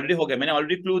क्या ऑलरेडी हो गया, मैंने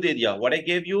ऑलरेडी क्लू दे दिया. What I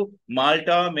gave you,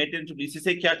 Malta, Mediterranean, disease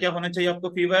से क्या क्या होना चाहिए आपको?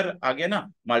 फीवर आ गया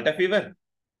ना, माल्टा फीवर,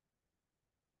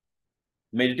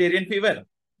 मेडिटेरियन फीवर,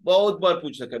 बहुत बार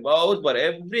पूछ सके, बहुत बार.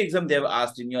 Every exam they have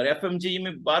asked in your FMGE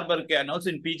में बार बार क्या announce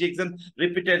in PG exam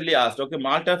repeatedly asked. Okay,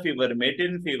 Malta fever,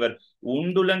 Mediterranean fever,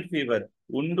 undulant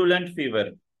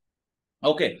fever.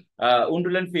 Okay,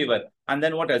 undulant fever. And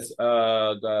then what else?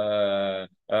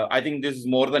 I think this is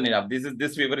more than enough.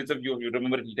 This fever itself, you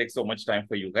remember, it will take so much time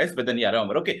for you guys, but then yeah,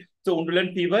 remember. Okay, so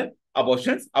undulant fever,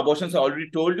 abortions. I already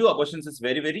told you, abortions is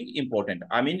very, very important.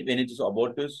 I mean, when it is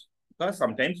abortus,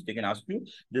 sometimes they can ask you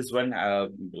this one,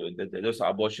 those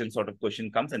abortion sort of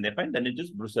question comes and they find, then it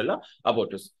is Brucella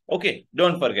abortus. Okay,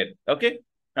 don't forget. Okay,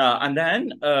 and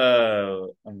then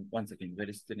one second, where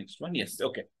is the next one? Yes,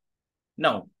 okay.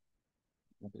 Now,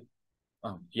 okay.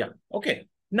 Yeah, okay.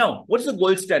 Now, what is the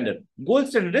gold standard? Gold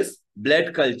standard is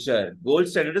blood culture. Gold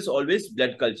standard is always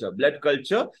blood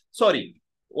culture. Sorry,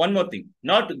 one more thing.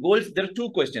 Not gold. There are two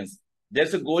questions.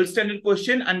 There's a gold standard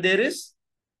question and there is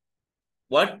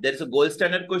what? There's a gold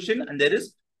standard question and there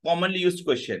is commonly used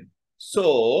question.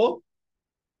 So,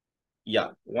 yeah,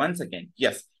 once again,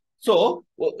 yes. So,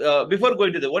 before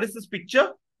going to the, what is this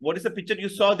picture? What is the picture you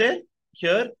saw there?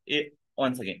 Here,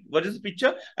 once again, what is the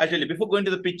picture? Actually, before going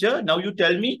to the picture, now you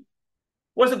tell me,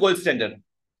 what's the gold standard?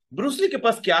 Bruce Lee के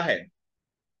पास क्या है?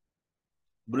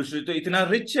 Bruce Lee तो इतना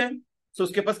rich है, सो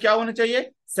उसके पास क्या होना चाहिए,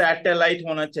 सैटेलाइट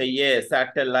होना चाहिए,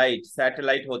 सैटेलाइट,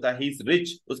 सैटेलाइट होता है, ही इज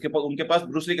रिच, उसके पास, उनके पास,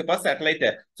 ब्रूसली के पास सैटेलाइट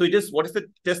है। So it is, what is the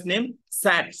test name,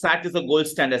 set, set is the gold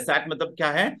standard, set मतलब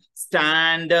क्या है,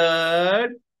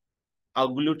 standard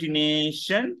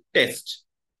agglutination test,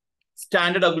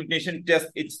 standard agglutination test,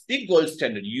 it's the gold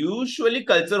standard, usually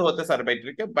culture होता है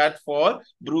सर्वेक्टरी के, but for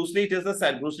Bruce Lee it is the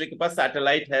sat, Bruce Lee के पास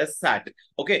satellite है, sat,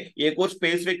 okay। एक और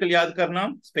स्पेस व्हीकल याद करना,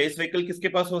 स्पेस व्हीकल किसके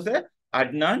पास होता है,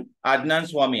 अडनान, अडनान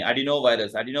स्वामी,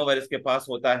 एडिनोवायरस, एडिनोवायरस के पास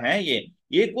होता है ये।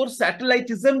 एक और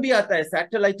सैटेलाइटिज्म भी आता है,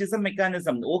 सैटेलाइटिज्म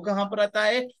मैकेनिज्म, वो कहां पर आता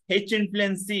है, H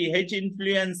इन्फ्लुएंसी, H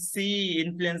इन्फ्लुएंसी,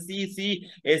 इन्फ्लुएंसी सी,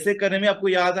 ऐसे करने में आपको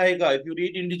याद आएगा, इफ यू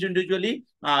रीड इंडिविजुअली,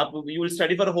 आप you will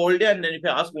study for whole day and if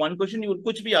you ask one question you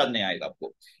कुछ भी याद नहीं आएगा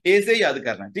आपको, ऐसे याद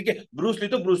करना है, ठीक है। ब्रूस ली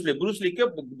तो ब्रूस ली, ब्रूस ली के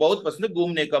बहुत पसंद है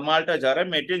घूमने का, माल्टा जा रहा है,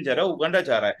 मेटिन जा रहा है, उगांडा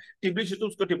जा रहा है, टिब्लिसी तो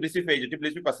उसको टिब्लिसी फेज,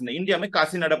 टिब्लिसी पसंद है, इंडिया में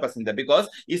कासीनाडा पसंद है, बिकॉज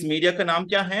इस मीडिया का नाम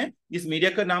क्या है, इस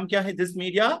मीडिया का नाम क्या है, दिस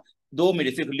मीडिया, दो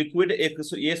मीडिया, सिर्फ लिक्विड एक,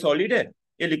 ये सॉलिड है,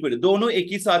 ये लिक्विड, दोनों एक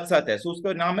ही साथ साथ है, सो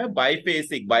उसका नाम है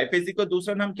बाइफेसिक, बाइफेसिक का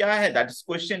दूसरा नाम क्या है, that is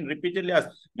question repeatedly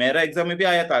asked, मेरा एग्जाम में भी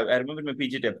आया था, आई रिमेंबर में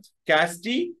पीजी टेप,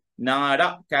 कैस्टी नाडा,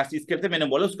 कैस्टी, इसके लिए मैंने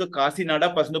बोला उसको कासी नाडा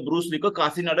पसंद है, ब्रूस ली को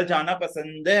कासी नाडा जाना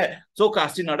पसंद है, सो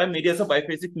कासी नाडा मीडिया से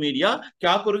बाइफेसिक मीडिया,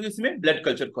 क्या करोगे इसमें, ब्लड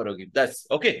कल्चर करोगे, दस,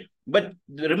 ओके। बट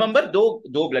रिमेंबर,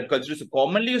 दो blood culture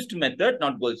commonly used method,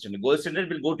 not gold standard, gold standard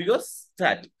will go to your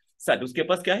set, set उसके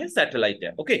पास क्या है, सैटेलाइट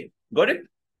है, okay, got it.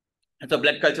 So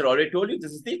blood culture already told you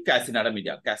this is the Castaneda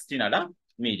media, Castaneda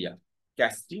media,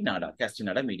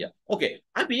 Castaneda media. Okay,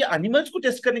 अब ये animals को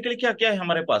test करने के लिए क्या क्या है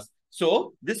हमारे पास? So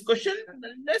this question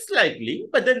less likely,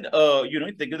 but then you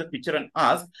know, they give the picture and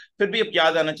ask, फिर भी अब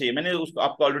याद आना चाहिए, मैंने उसको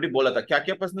आपको ऑलरेडी बोला था, क्या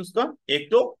क्या पसंद उसका,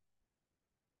 एक तो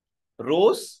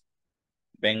रोज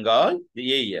बंगाल,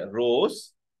 यही है रोज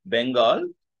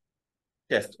बंगाल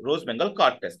टेस्ट, रोज बंगाल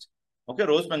कार्ड टेस्ट, ओके,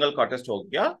 रोज बंगाल कार्ड टेस्ट हो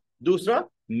गया। दूसरा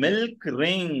मिल्क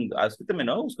रिंग, तो मैं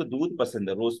ना उसको दूध पसंद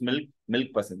है, रोज मिल्क,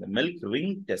 मिल्क पसंद है, milk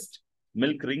ring test,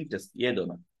 milk ring test, ये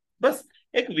दोनों, बस।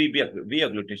 एक वी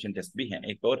एग्लूटिनेशन टेस्ट भी है,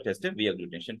 एक और टेस्ट है वी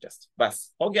एग्लूटिनेशन टेस्ट,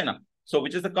 बस हो गया ना। सो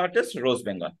which is the card test, रोज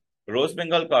बंगाल, रोज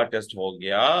बंगाल का टेस्ट हो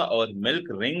गया, और मिल्क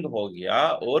रिंग हो गया,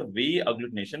 और वी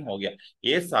एग्लूटिनेशन हो गया,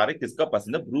 ये सारे किसका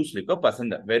पसंद है, ब्रूस ली का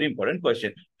पसंद है। Very important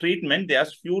question. Treatment, they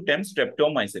ask few times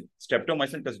streptomycin,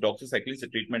 streptomycin plus doxycycline is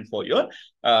treatment for your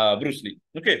Bruce Lee,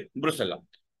 okay, Brucella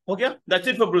हो गया, that's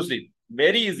it for Bruce Lee,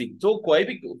 very easy. तो कोई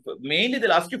भी mainly they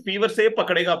ask you fever से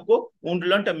पकड़ेगा आपको,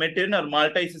 ऊंडलन, टमेटेन और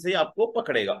माल्टा इसी से आपको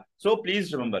पकड़ेगा, so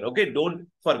please remember, okay, don't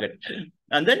forget,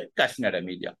 and then कैस्नेडा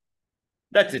media,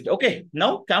 that's it. Okay,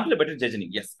 now Campylobacter jejuni,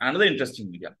 yes, another interesting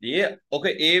media, yeah,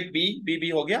 okay, A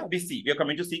B हो गया, अभी C, we are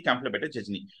coming to C, Campylobacter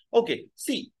jejuni, okay,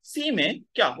 C में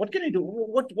क्या, what can I do,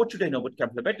 what should I know about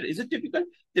Campylobacter, is it typical,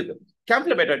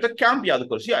 Campylobacter तो camp याद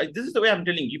करो, see, this is the way I'm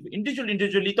telling you,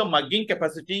 individually तो mugging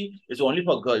capacity is only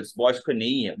for girls, boys को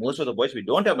नहीं है, most of the boys we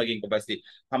don't have mugging capacity,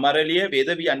 हमारे लिए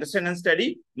whether we understand and study,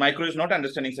 micro is not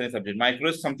understanding study subject,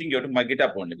 micro is something you have to mug it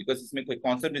up only, because इसमें कोई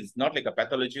concept is not like a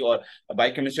pathology or a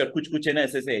biochemistry और कुछ है ना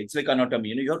ऐसे से, it's like anatomy,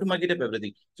 you know, you have to mug it up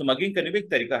everything, so mugging करने में एक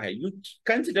तरीका है, you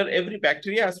consider every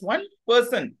bacteria as one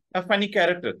person, a funny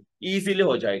character, easily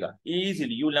हो जाएगा,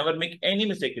 easily, you will never make any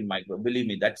mistake in micro, believe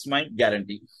me, that's my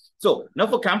guarantee. So now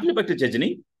for Campylobacter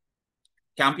jejuni,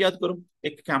 camp याद करो,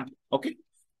 एक camp, okay,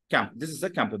 camp, this is a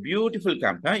camp, a beautiful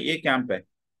camp है, ये camp है,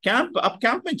 camp, अब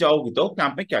camp में जाओगी तो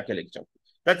camp में क्या क्या लेके जाओगी,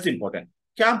 that's important,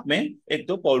 camp में एक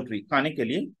तो पोल्ट्री खाने के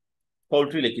लिए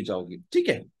पोल्ट्री लेके जाओगी, ठीक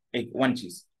है, एक वन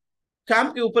चीज,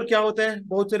 कैंप के ऊपर क्या होता है,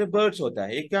 बहुत सारे बर्ड्स होता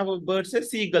है, एक क्या बर्ड से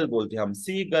सीगल बोलते हैं हम,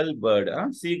 सीगल बर्ड,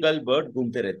 सीगल बर्ड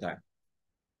घूमते रहता है,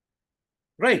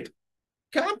 राइट।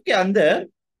 कैंप के अंदर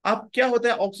आप क्या होता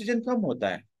है, ऑक्सीजन कम होता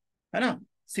है ना,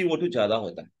 CO2 ज्यादा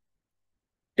होता है,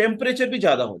 टेम्परेचर भी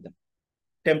ज्यादा होता है,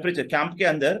 टेम्परेचर कैंप के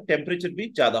अंदर टेम्परेचर भी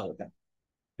ज्यादा होता है,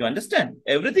 you understand,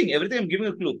 everything I am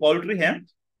giving a clue, poultry है,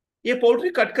 ये पोल्ट्री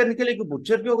कट करने के लिए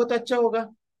बुच्चर भी होगा तो अच्छा होगा,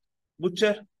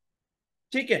 बुच्चर,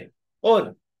 ठीक है,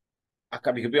 और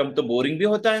कभी कभी हम तो बोरिंग भी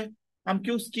होता है, हम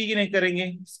क्यों स्की नहीं करेंगे,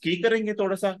 स्की करेंगे,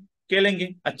 थोड़ा सा खेलेंगे,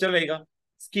 अच्छा रहेगा,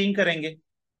 स्कीइंग करेंगे,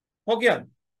 हो गया,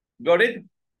 गॉट इट।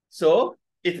 सो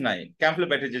इतना ही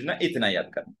कैंपलोबैक्टर जितना इतना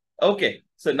याद करना, okay.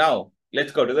 So now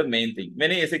let's go to the main thing,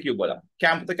 मैंने ऐसे क्यों बोला,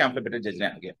 कैंप तो कैंपलोबैक्टर जितना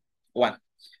आ गया, one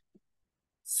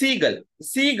seagull,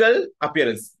 seagull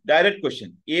appearance, direct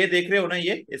question, ये देख रहे हो ना,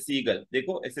 ये सीगल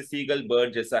देखो, ऐसे सीगल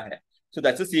बर्ड जैसा है, so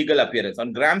that's a seagull appearance. On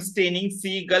gram staining,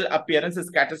 seagull appearance is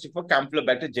characteristic for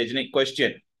Campylobacter jejuni.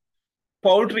 Question: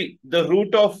 poultry, the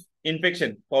root of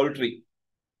infection, poultry.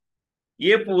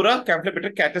 ये पूरा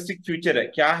Campylobacter characteristic feature है,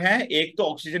 क्या है, एक तो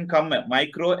ऑक्सीजन कम है,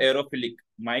 माइक्रो एरोफिलिक,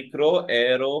 माइक्रो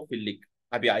एरोफिलिक,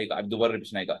 अभी आएगा, अभी दोबारा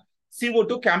रिविजन आएगा,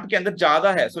 CO2 कैंप के अंदर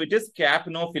ज्यादा है, सो इट इज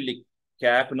कैप्नोफिलिक।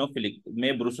 कैप्नोफिलिक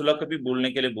में ब्रुसुला को भी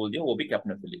बोलने के लिए बोल दिया, वो भी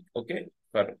कैप्नोफिलिक। ओके,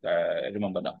 पर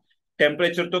रिमेंबर नाउ।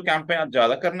 टेम्परेचर तो कैंप में आप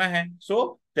ज्यादा करना है,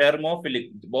 सो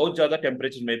थर्मोफिलिक, बहुत ज्यादा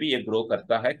टेम्परेचर में भी ये ग्रो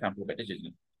करता है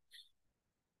कैंप्लोबैक्टर।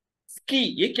 की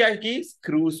ये क्या है कि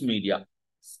screws media,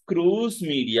 screws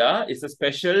media is a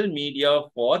special media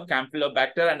for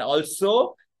campylobacter and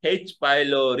also H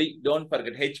pylori. Don't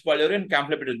forget H pylori and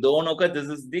Campylobacter दोनों का this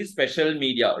is the special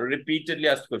media. Repeatedly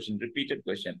asked question, repeated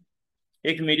question.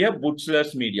 एक media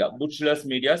बुचलर्स media, बुचलर्स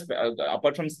media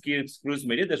apart from screws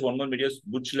media there's one more media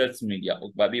बुचलर्स media,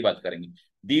 अभी बात करेंगे।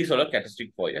 These are characteristic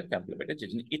for your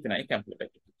campylobacter. इतना ही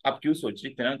campylobacter. आप क्यों सोच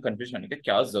रहे, इतना कंफ्यूजन होने का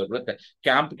क्या जरूरत है?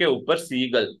 कैंप के ऊपर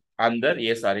सीगल, अंदर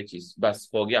ये सारी चीज, बस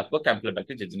हो गया आपको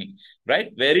campylobacter जिजनी।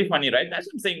 Right, very funny right, that's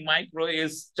what I am saying, micro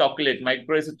is chocolate,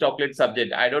 micro is a chocolate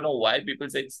subject. I don't know why people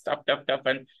से it's tough tough tough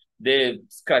and they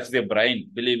scratch their brain,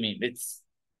 believe me, it's,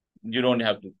 you don't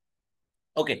have to।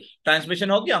 Okay,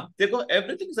 transmission हो गया। देखो,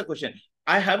 everything is a question.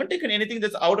 I haven't taken anything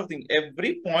that's out of thing.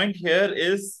 Every point here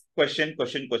is question,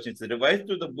 question, question. So revise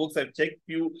through the books. I've checked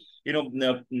few,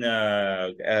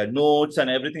 notes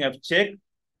and everything. I've checked,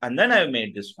 and then I've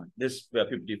made this one, this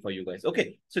 50 for you guys. Okay,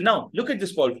 so now look at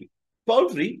this poultry.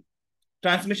 Poultry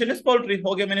transmission is poultry.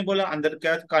 हो गया, मैंने बोला अंदर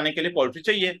क्या खाने के लिए poultry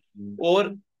चाहिए,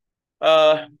 और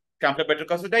Campylobacter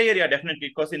causes diarrhea, definitely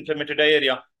it causes inflammatory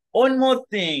diarrhea. One more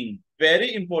thing, very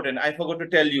important, I forgot to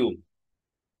tell you.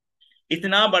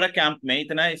 इतना बड़ा कैंप में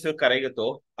इतना इसे करेगा तो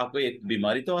आपको एक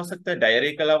बीमारी तो आ सकता है,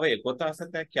 डायरिया के अलावा एक और आ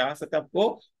सकता है। क्या आ सकता है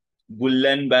आपको?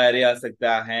 गुल्लन बैरे आ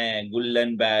सकता है,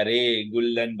 गुल्लन बैरे,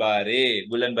 गुल्लन बैरे।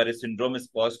 गुल्लन बैरे syndrome is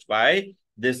caused by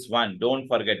this one, don't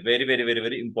forget, very very very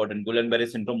very important. गुल्लन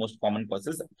Baire syndrome most common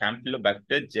causes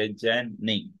Campylobacter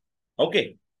jejuni. Okay,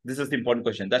 this is the important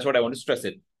question, that's what I want to stress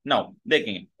it. Now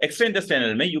देखेंगे extra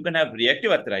intestinal में you can have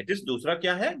reactive arthritis. दूसरा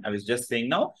क्या है, I was just saying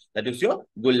now, that is your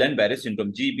गुल्लन Baire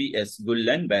syndrome, GBS,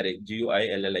 गुल्लन Baire,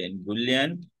 GUILLIN,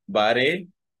 गुल्लन Baire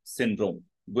syndrome.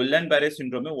 गुल्लन Baire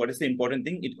syndrome में what is the important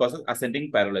thing, it causes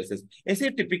ascending paralysis. ऐसे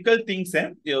typical things हैं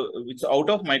which out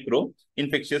of micro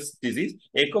infectious disease.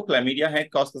 एक को chlamydia है,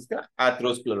 cause का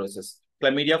atherosclerosis,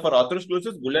 chlamydia for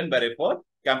atherosclerosis, गुल्लन Baire for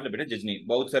Campylobacter jejuni.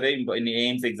 बहुत सारे in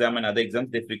AIMS exam and other exams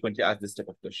they frequently ask this type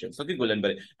of questions. Okay,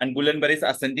 Guillain-Barré, and Guillain-Barré is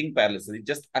ascending paralysis. It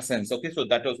just ascends. Okay, so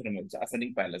that also remember,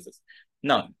 ascending paralysis.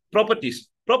 Now properties,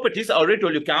 properties I already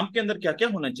told you. Camp के अंदर क्या क्या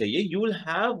होना चाहिए? You will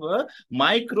have a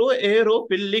micro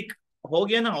aerophilic, हो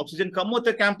गया ना, oxygen कम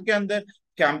होता है कैंप के अंदर।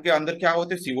 कैंप के अंदर क्या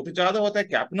होता है? CO2 ज्यादा होता है,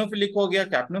 कैप्नोफिलिक हो गया,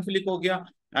 कैप्नोफिलिक हो गया,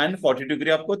 एंड 40 डिग्री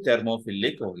आपको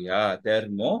थर्मोफिलिक हो गया,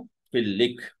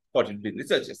 थर्मोफिलिक 40 डिग्री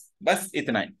सेल्सियस। बस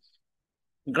इतना ही।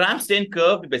 ग्राम स्टेन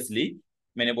कर्व बेसिकली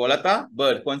मैंने बोला था,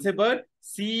 बर्ड, कौन से bird?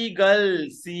 Seagull,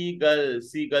 seagull,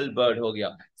 seagull bird हो गया।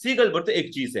 सीगल बर्ड तो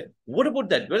एक चीज है। What about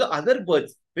that? Well other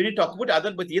birds, when you talk about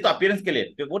other birds, ये तो अपीयरेंस के लिए।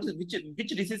 What is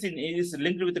which disease is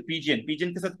linked with the pigeon?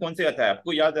 Pigeon के साथ कौन से आता है?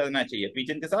 आपको याद रहना चाहिए,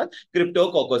 पिजन के साथ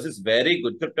cryptococcosis. Very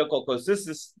good, cryptococcosis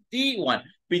is the one.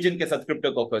 Pigeon के साथ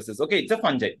cryptococcosis. Okay, it's a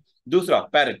fungi. दूसरा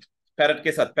पैरट, पैरट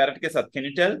के साथ, पैरट के साथ can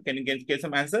you tell, can you get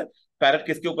some answer? Parrot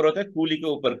किसके ऊपर होता है? कूली के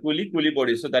ऊपर, coolie, coolie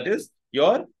body. So that is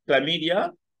your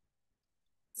chlamydia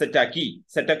सेटाकी,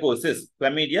 सेटाकोसिस,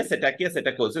 chlamydia सेटाकी,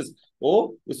 सेटाकोसिस। ओ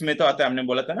उसमें तो आता है, हमने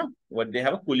बोला था ना, what they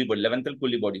have a coolie body, लेवेंथल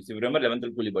coolie body. So remember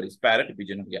लेवेंथल coolie body, parrot,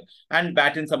 pigeon हो गया। And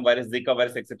bat in some virus, जिका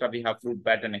virus etcetera, we have fruit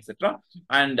bat and etcetera,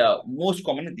 and most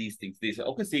common these things, this.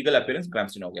 Okay, seagull appearance,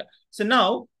 क्रैम्पस्टन हो गया। So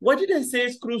now what did I से?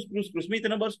 Screw, screw, screw. मैं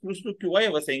इतना बार screw, screw क्यों I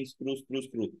was saying screw, screw,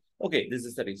 screw? Okay, this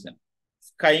is the reason.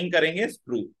 Skiing करेंगे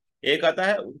screw. एक आता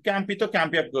है कैंपी, तो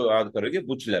कैंपी आप याद करोगे,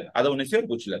 बुचलर, आधा होने से, और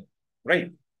बुचलर,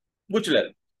 right,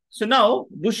 बुचलर। So now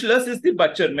bushless is the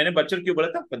butcher. मैंने butcher क्यों बोला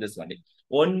था? For this one.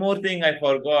 One more thing I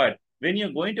forgot. When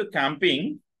you're going to camping,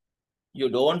 you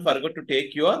don't forget to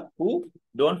take your who?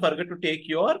 Don't forget to take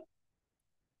your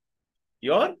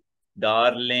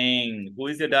darling. Who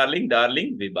is your darling?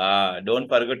 Darling Viva. Don't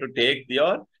forget to take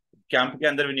your camp के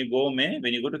अंदर when you go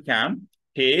when you go to camp,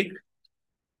 take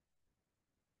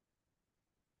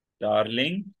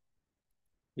darling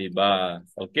Viva.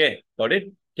 Okay, got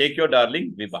it? Take your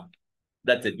darling Viva.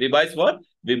 That's it. Viva is for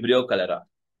Vibrio cholera.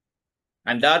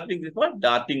 And darting is for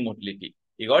darting motility.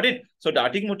 You got it? So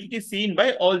darting motility is seen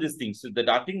by all these things. So the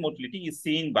darting motility is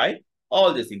seen by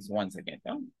all these things. One second.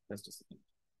 Just a second.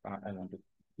 I want to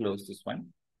close this one.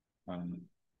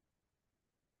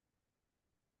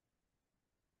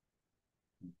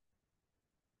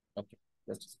 Okay.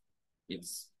 Just a second.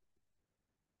 Yes.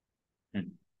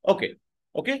 Okay.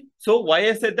 Okay. So why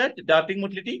I said that darting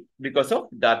motility? Because of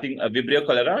darting Vibrio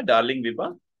cholera, darling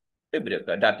Viva. Vibrio,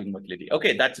 darting motility.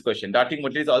 Okay, that's the question. Darting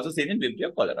motility is also seen in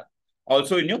Vibrio cholera.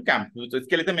 also in your camp. तो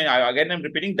इसके लिए तो मैं again I'm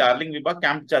repeating, darling Vibha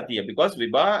camp जाती है because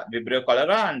Vibha vibrio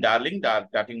cholera and darling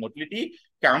motility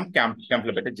camp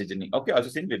Campylobacter jejuni. Okay, also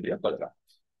seen vibrio cholera.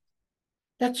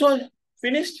 That's all.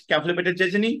 Finished. Campylobacter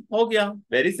jejuni हो गया.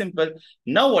 Very simple.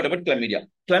 Now what about chlamydia?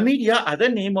 Chlamydia, other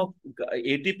name of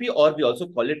ATP, or we also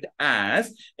call it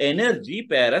as energy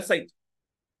parasite.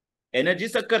 Energy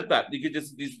suck karta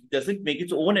because this doesn't make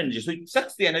its own energy, so it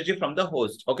sucks the energy from the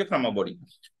host, okay, from our body.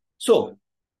 So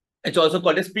it's also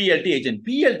called as PLT agent.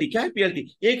 PLT क्या है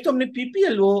PLT? एक तो हमने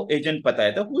PPLO agent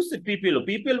बताया था. Who's PPLO?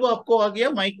 PPLO आपको आ गया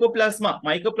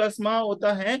mycoplasma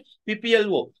होता है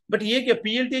PPLO. बट ये क्या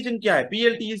PLT एजेंट क्या है?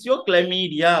 PLT is your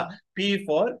chlamydia. P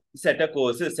for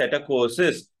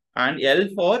cetacosis, and L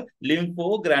for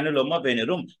lymphogranuloma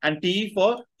venereum, and T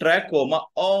for trachoma.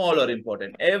 All are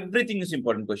important. Everything is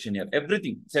important question here.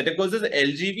 Everything. Cetacosis,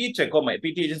 LGV, trachoma.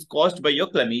 PT agents caused by your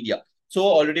chlamydia. So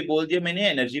already बोल दिया मैंने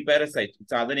energy parasite.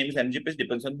 Its other name is energy parasite,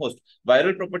 depends on host.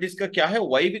 Viral properties का क्या है?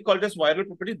 Why we call it as viral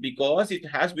properties? Because it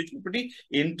has which property?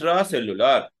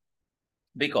 Intracellular.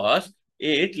 Because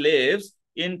it lives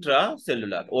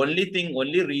intracellular.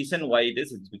 Only reason why it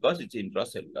is because it's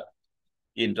intracellular.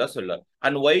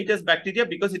 And why it has bacteria?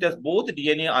 Because it has both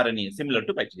DNA and RNA, similar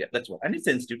to bacteria. That's why. And it's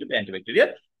sensitive to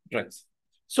antibacterial drugs.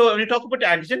 So when we talk about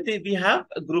antigen, we have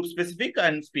a group specific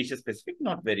and species specific.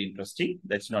 Not very interesting.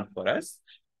 That's not for us.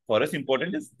 For us,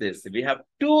 important is this. We have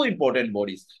two important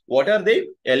bodies. What are they?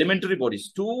 Elementary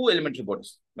bodies. Two elementary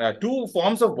bodies. Two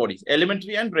forms of bodies.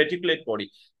 Elementary and reticulate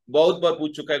body. Both बार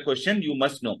पूछ चुका है question. You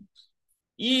must know.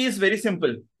 E is very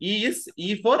simple. E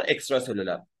for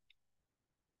extracellular.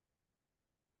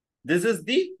 This is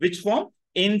the which form?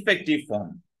 Infective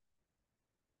form.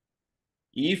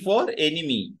 E for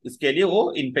enemy. इसके लिए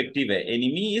वो infective है.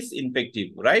 Enemy is infective,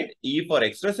 right? E for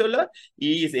extracellular.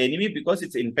 E is enemy because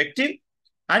it's infective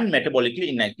and metabolically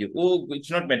inactive. Oh, it's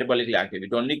not metabolically active.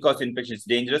 It only causes infection. It's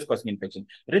dangerous, causing infection.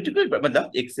 Reticulate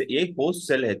मतलब एक host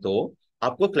cell है तो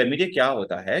आपको chlamydia क्या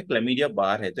होता है? Chlamydia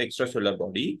बाहर है तो एक्स्ट्रासेलुलर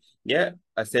बॉडी या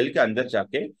सेल के अंदर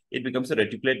जाके it becomes a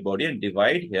reticulate body and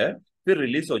divide here. फिर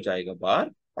रिलीज हो जाएगा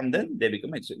बाहर. And then they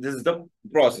become extra. This is the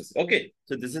process. Okay.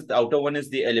 So this is the outer one is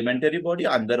the elementary body.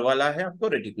 अंदर वाला है आपको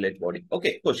reticulate body.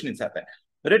 Okay. Question इनसे आता है.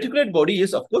 Reticulate body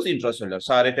is of course intracellular.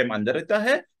 सारे टाइम अंदर रहता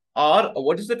है. और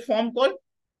what is that form called?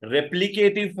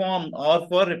 Replicative form, or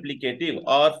for replicative,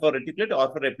 or for reticulate,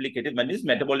 or for replicative. One is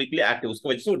metabolically active. उसको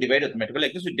वजह से वो divide होता है.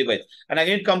 Metabolically active, so it divides. And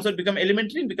again it comes out become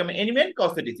elementary and become enemy and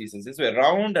cause the diseases. This way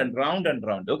round and round and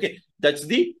round. Okay. That's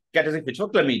the characteristic feature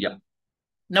of chlamydia.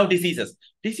 Now diseases.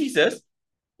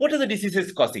 What are the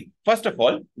diseases causing? First of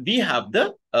all, we have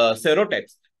the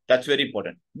serotypes. That's very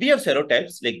important. We have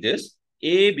serotypes like this,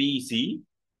 A, B, C.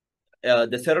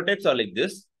 The serotypes are like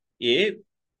this, A,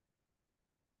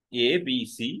 B,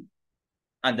 C,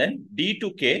 and then D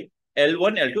to K,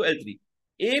 L1, L2, L3.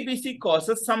 A, B, C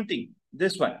causes something.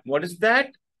 This one. What is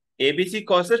that? A, B, C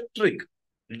causes trick.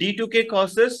 D to K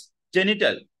causes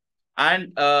genital.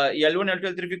 And L1,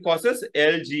 L2, L3 causes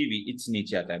LGV. It's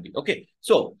नीचे आता है अभी. Okay.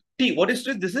 So, T, what is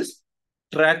this? This is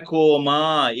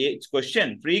trachoma. It's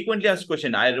question. Frequently asked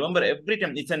question. I remember every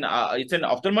time. It's an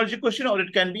ophthalmology question or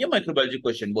it can be a microbiology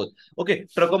question, both. Okay.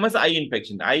 Trachoma is eye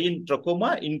infection. Eye in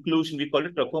trachoma inclusion. We call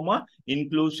it trachoma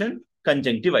inclusion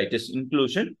conjunctivitis.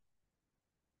 Inclusion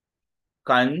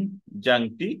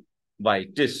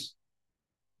conjunctivitis.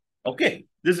 Okay.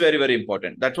 This is very, very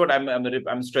important. That's what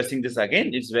I'm stressing this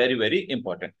again. It's very, very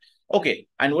important. Okay.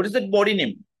 And what is that body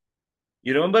name?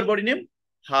 You remember body name?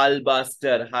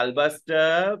 Halbuster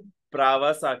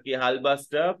Pravasaki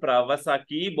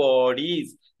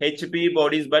bodies. HP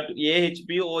bodies. But ये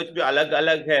HP, OHP अलग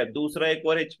अलग है. दूसरा एक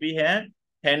और HP है.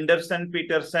 Henderson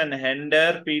Peterson.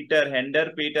 Peter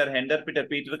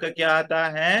का क्या आता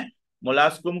है?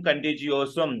 Molluscum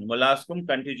contagiosum.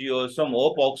 वो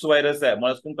पॉक्स वायरस है.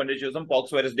 Molluscum contagiosum,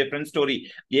 pox virus, different story.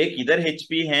 ये किधर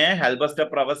HP है? Halbuster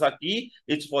Pravasaki.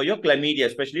 It's for your chlamydia,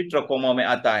 especially trachoma में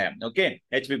आता है. Okay,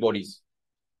 HP bodies.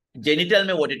 Genital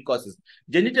में what it causes?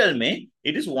 Genital में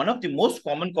it is one of the most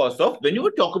common cause of, when you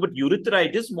talk about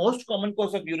urethritis, most common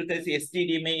cause of urethritis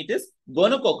STD में it is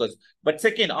gonococcus. But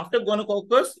second, after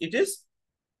gonococcus, it is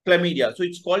chlamydia. So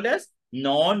it's called as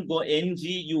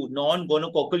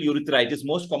non-gonococcal urethritis.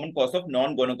 Most common cause of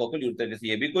non-gonococcal urethritis.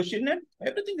 ये भी question है.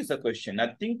 Everything is a question.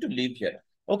 Nothing to leave here.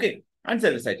 Okay. And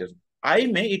cervicitis. Eye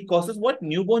में it causes what?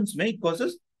 Newborns में it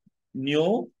causes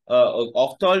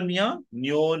ophthalmia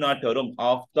neonatorum.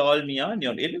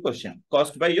 Every question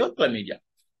caused by your chlamydia.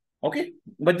 Okay,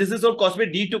 but this is all caused by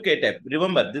D to K type.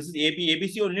 Remember, this is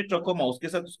ABC only trachoma. उसके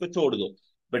साथ उसको छोड़ दो.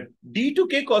 But D to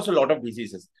K cause a lot of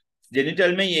diseases.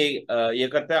 Genital में ये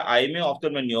करता है. Eye में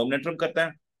ophthalmia neonatum करता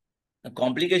है.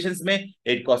 Complications में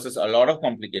it causes a lot of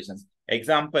complications.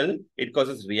 Example, it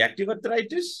causes reactive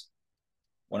arthritis.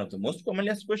 One of the most commonly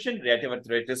asked question, reactive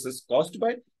arthritis is caused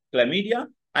by chlamydia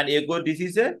and ego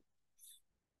disease,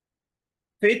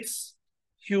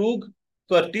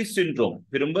 Fitz-Hugh-Curtis syndrome.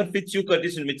 Remember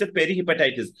Fitz-Hugh-Curtis syndrome, it's a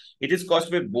perihepatitis. It is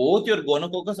caused by both your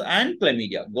gonococcus and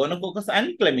chlamydia. Gonococcus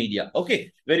and chlamydia.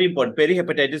 Okay, very important.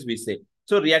 Perihepatitis we say.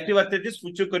 So reactive arthritis,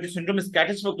 Fitz-Hugh-Curtis syndrome is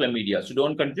catalyst for chlamydia. So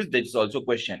don't confuse, that is also a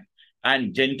question.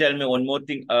 And genital में one more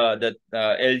thing, that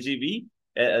LGV,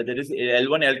 that is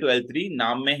L1, L2, L3,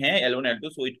 नाम में है L1,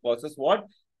 L2, so it causes what?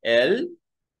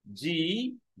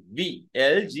 LGV,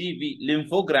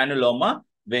 lymphogranuloma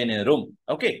venerum.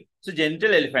 Okay, so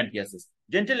genital elephantiasis.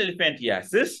 Genital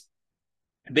elephantiasis,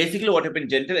 basically what happened,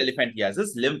 genital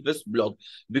elephantiasis, lymph is blocked.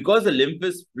 Because the lymph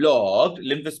is blocked,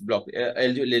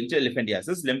 genital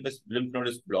elephantiasis, lymph node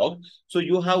is blocked. So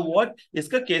you have what?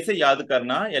 इसका कैसे याद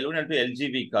करना? L1, L2,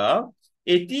 LGV का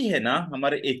eighty है ना,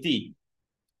 हमारे eighty,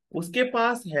 उसके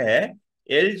पास है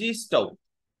LG स्टव.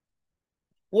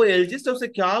 वो LG स्टव से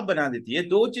क्या बना देती है?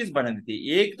 दो चीज बना देती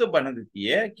है. एक तो बना देती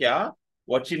है क्या?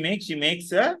 What she makes?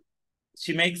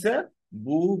 She makes a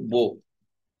bubo.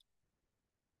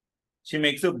 She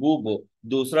makes a bubo.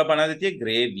 दूसरा बना देती है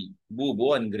ग्रेवी.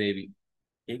 Bubo and gravy.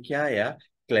 ये क्या है यार?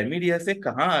 क्लेमिडिया से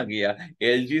कहाँ आ गया?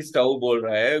 LG स्टव बोल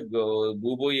रहा है,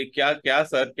 बुबो, ये क्या क्या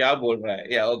सर क्या बोल रहा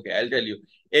है? या ओके, आई टेल यू.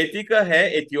 एथी का है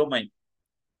एथियोमाइन.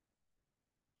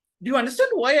 Do you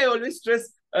understand why I always stress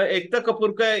Ekta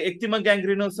Kapoor का एक्टिमा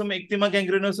गैंग्रेनोसम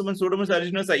एंड सूडोमोनास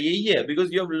अरिजिनोसा? यही है,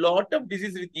 because you have lot of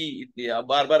disease with ये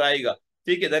बार बार आएगा.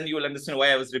 ठीक है, then you will understand why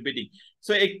I was repeating.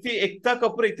 So Ekta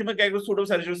Kapoor एक्टिमा गैंग्रेनोसम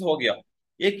Pseudomonas अरिजिनोसा हो गया.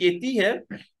 एक एती है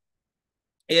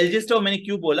एल्जिस्टो, मैंने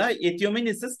क्यों बोला? एथियोमिन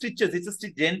is stitches, it's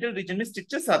genital reason में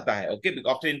स्टिचेस आता है. Okay,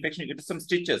 after infection you get some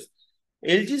stitches.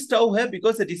 LG stove है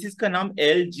बिकॉज डिसीज का नाम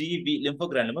एलजीवी,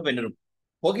 लिम्फोग्रानुलोमा वेनेरुम.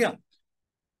 हो गया.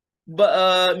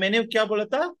 मैंने क्या बोला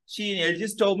था? शी एलजी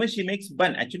स्टव में शी मेक्स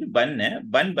बन, एक्चुअली बन है,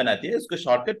 बन बनाती है, उसका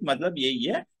शॉर्टकट मतलब यही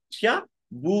है. क्या?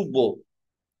 बूबो.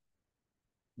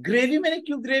 ग्रेवी मैंने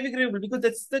क्यों gravy gravy? Because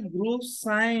that's the groove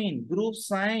sign. Groove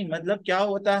sign मतलब क्या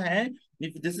होता है?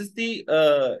 दिस इज द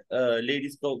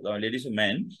लेडीज को, लेडीज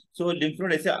मैन, सो लिम्फ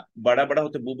नोड ऐसे बड़ा बड़ा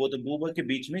होता है, बूबो, तो बूबो के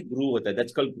बीच में ग्रूव होता है,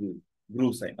 that's called groove.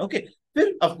 Groove sign. Okay,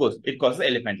 फिर of course it causes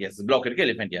elephantiasis, blockade के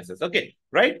elephantiasis. Okay,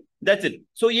 right, that's it.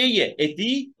 सो यही है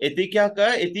एथी. एथी क्या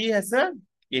का? एथी है सर,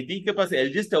 एथी के पास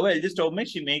एलजी स्टव है, एलजी स्टव में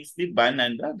शी मेक्स द बन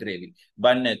एंड द ग्रेवी.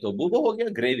 बन है तो बूबो हो गया,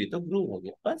 ग्रेवी तो ग्रूव हो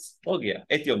गया, बस हो गया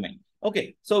एथियोमाइन.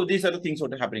 Okay, so these are the things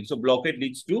what are happening. So blockade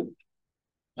leads to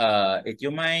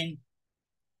ethiomine.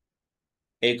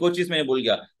 एक और चीज मैंने भूल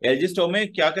गया, एलजी स्टोव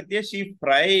में क्या करती है? She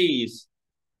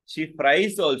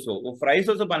fries also. वो फ्राइज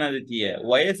ऑल्सो बना देती है.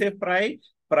 वाई ऐसे फ्राई?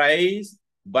 फ्राइज,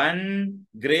 बन,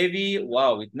 ग्रेवी.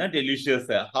 वाओ, इतना डिलीशियस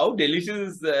है. How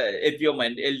delicious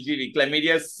एथियोमाइन, एलजीवी,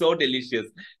 chlamydia, so delicious.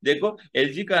 देखो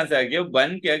एलजी कहां से आ गया,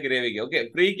 बन क्या, ग्रेवी क्या. ओके,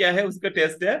 फ्री क्या है? उसका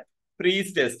टेस्ट है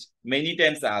freeze test, many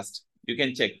times asked. You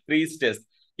can check freeze test.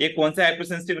 ये कौन सा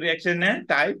hypersensitive reaction है?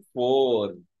 type 4.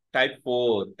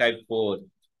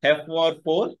 Have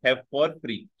for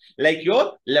free. Like your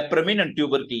lepramine and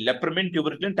tubercle. Lepramine,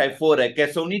 tubercle type 4 है.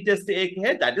 Cassoni test एक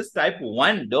है, that is type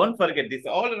 1. Don't forget this.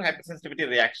 All are hypersensitivity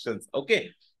reactions. Okay.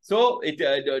 So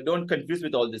don't confuse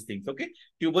with all these things. Okay.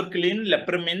 Tuberculin,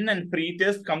 lepramine and free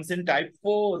test comes in type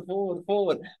 4.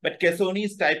 But Cassoni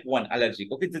is type 1 allergic.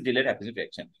 Okay. It's a delayed hypersensitivity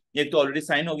reaction. ये तो already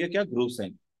sign हो गया क्या? Groove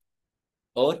sign.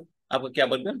 और आपका क्या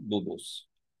burger? बोबोस.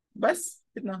 बस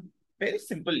इतना. Very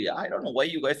simple. I don't know why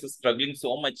you guys are struggling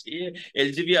so much. ये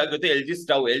एलजीवी आ गए तो एलजी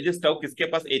स्टव. एलजी स्टव किसके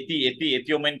पास?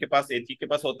 एथियोमाइन के पास. एथी के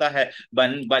पास होता है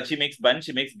बन. शी मेक्स बन,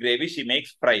 she makes gravy, she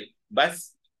makes fry.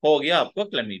 बस हो गया आपको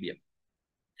chlamydia.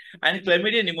 And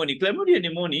chlamydia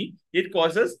pneumoniae it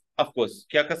causes, of course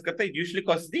क्या कस करता है? Usually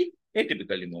causes the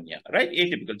atypical pneumonia, right?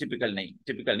 Atypical, typical नहीं,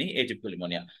 एटिपिकल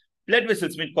निमोनिया. ब्लड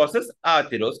वेसल्स में कॉजेस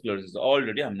एथेरोस्क्लेरोसिस.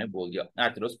 ऑलरेडी हमने बोल दिया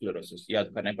एथेरोस्क्लेरोसिस,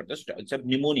 याद करना पड़ता है. जब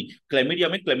निमोनी, क्लैमिडिया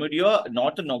में chlamydia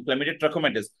not know chlamydia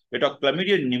ट्रकोमेटिस, but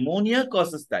chlamydia pneumonia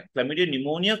causes that. Chlamydia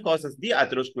pneumonia causes the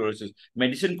atherosclerosis.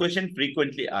 Medicine question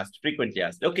frequently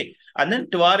asked. Okay, and then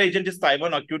TAR agent is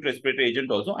Taiwan acute respiratory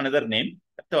agent, also another name,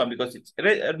 because it's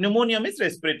pneumonia means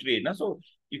respiratory, na? So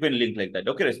you can link like that.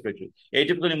 Okay, respiratory.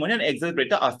 Atypical pneumonia and exacerbate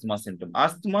the asthma symptom.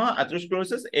 Asthma,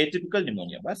 atherosclerosis, atypical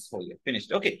pneumonia. Bas ho gaya,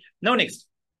 finished. Okay, now next,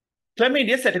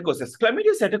 chlamydia psittacosis.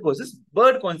 Chlamydia psittacosis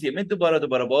bird कौन सी है? मैं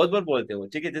दोबारा बहुत बार बोलते हो,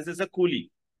 ठीक है? जैसे सर कूली,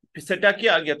 सेटाकी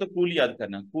आ गया तो कूली याद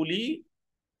करना. कूली,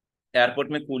 एयरपोर्ट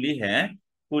में कूली है.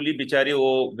 कूली बेचारी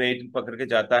वो वेट पकड़ के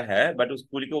जाता है, बट उस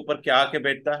कूली के ऊपर क्या आके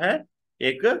बैठता है?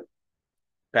 एक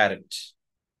पैरट,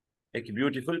 एक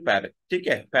ब्यूटीफुल पैरट. ठीक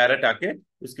है, पैरट आके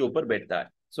उसके ऊपर बैठता है.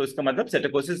 सो इसका मतलब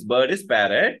सेटोकोसिस बर्ड इज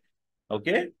पैरेट.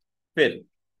 ओके. फिर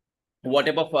what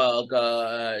about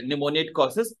pneumonia it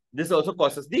causes? This also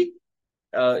causes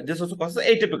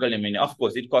atypical pneumonia. Of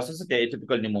course, it causes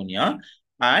atypical pneumonia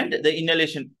and the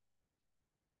inhalation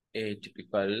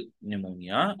atypical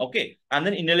pneumonia. Okay, and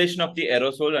then inhalation of the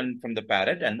aerosol and from the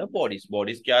parrot and the bodies.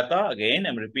 Bodies क्या था? Again,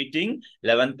 I'm repeating.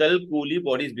 Levanthal coolie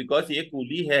bodies because ये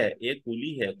coolie है,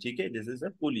 ठीक है? This is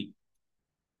a coolie.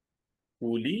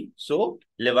 So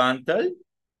Levanthal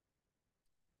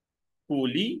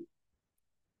coolie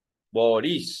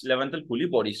bodies. लेवेंथल coolie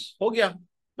bodies हो गया.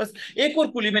 बस एक और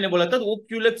कूली मैंने बोला था वो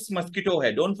क्यूलेक्स मस्किटो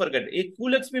है. Don't forget. एक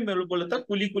क्यूलेक्स में मैंने बोला था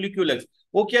कूली क्यूलेक्स.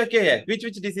 वो क्या क्या है? विच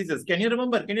diseases can you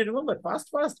remember?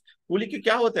 Fast. Coolie के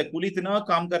क्या होता है? कूली इतना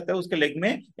काम करता है उसके लेग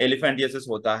में एलिफेंटियासिस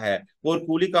होता है. और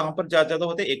कूली कहां पर ज्यादा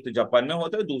होता है? एक तो जापान में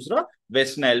होता है, दूसरा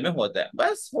वेस्ट नाइल में होता है.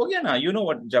 बस हो गया ना. You know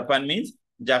what Japan means?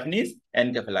 Japanese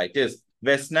encephalitis.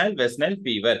 West Nile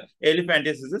fever.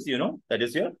 Elephantiasis you know that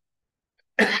is your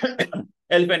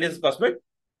elephantiasis caused by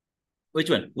which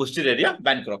one? Wisteria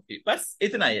bankruptcy. बस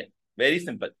इतना ही है. Very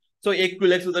simple. सो एक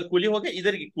कुलेक्स उधर कुली हो गया,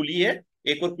 इधर कुली है,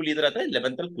 एक और कुली इधर आता है.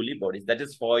 लेवेंथल कुली bodies. That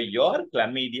is for your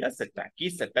chlamydia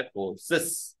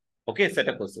सेटाकोसिस. Okay,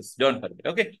 सेटाकोसिस. Don't forget.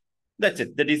 Okay, that's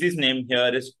it. The disease name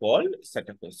here is called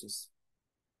सेटाकोसिस.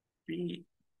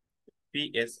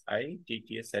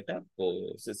 PSITTS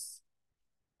सेटाकोसिस.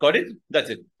 Got it? That's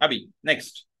it. अभी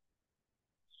next.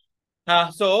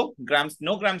 So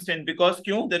no gram stain because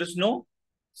क्यों? There is no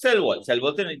cell wall.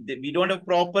 We don't have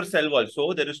proper cell wall,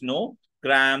 so there is no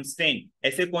gram stain.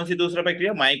 ऐसे कौन सी दूसरा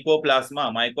bacteria?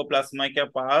 Mycoplasma के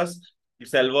पास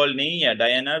cell wall नहीं है.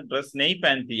 Diana dress नहीं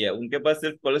पहनती है, उनके पास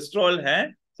सिर्फ कोलेस्ट्रॉल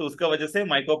है. तो उसका वजह से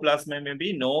माइकोप्लाज्मा में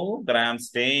भी नो ग्राम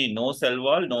stand, no cell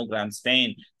wall, no ग्राम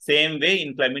स्टेन. सेम वे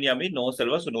इन क्लैमिडिया में no cell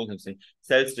wall, no stand.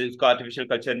 Sales का आर्टिफिशियल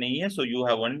कल्चर नहीं है, so you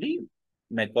have only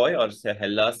McCoy or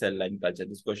Hella cell line culture.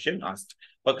 This question asked.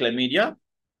 For chlamydia,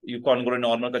 you can't grow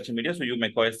normal culture media, so you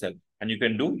McCoy cell and you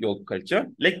can do your culture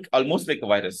like almost like a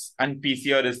virus. And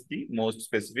PCR is the most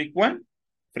specific one.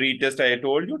 Free test I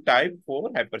told you. Type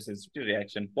 4 hypersensitivity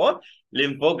reaction for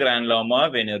lymphogranuloma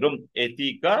venerum.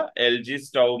 एथिका LG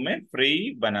stove में free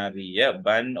बना रही है,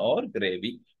 बन और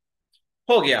gravy.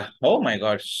 हो गया. Oh my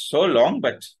God, so long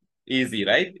but easy,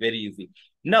 right? Very easy.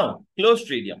 Now,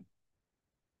 Clostridium.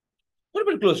 What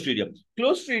about Clostridium?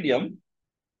 Clostridium,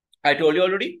 I told you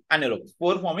already, anaerobe,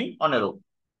 spore forming anaerobe.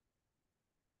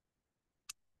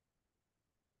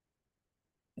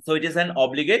 So it is an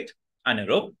obligate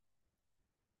anaerobe.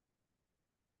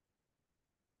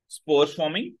 Spores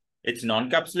forming, it's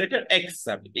non-capsulated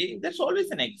except, there's always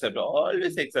an except.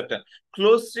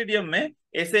 Clostridium में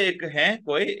ऐसे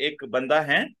एक बंदा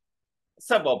है,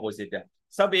 सब opposite है.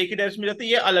 सब एक ही direction में जाते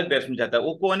हैं, ये अलग डायरेक्शन में जाता है.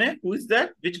 वो कौन है? Who is that?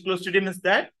 Which Clostridium is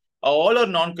that? All are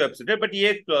non-capsulated, but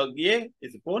ये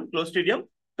is कौन? Clostridium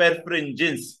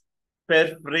perfringens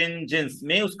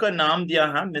में उसका नाम दिया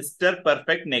है मिस्टर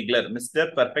परफेक्ट नेगलर.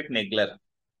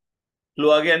 क्लू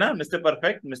आ गया ना? मिस्टर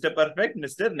परफेक्ट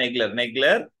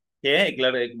नेगलर है.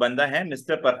 एक बंदा है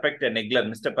मिस्टर परफेक्ट है, नेगलर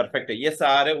मिस्टर परफेक्ट है. ये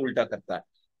सारे उल्टा करता है.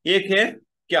 एक है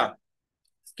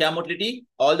क्या मोटिलिटी?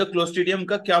 ऑल द क्लोस्ट्रिडियम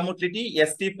का क्या motility?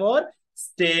 ST for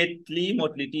stately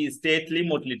motility,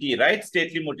 right?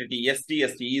 stately motility. ST.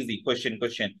 easy question.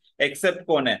 Except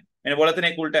कौन है? मैंने बोला था ना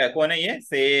एक उल्टा है. कौन है ये?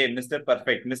 Same mister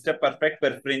perfect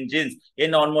परफ्रिंजेंस. ये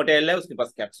नॉन मोटाइल है, उसके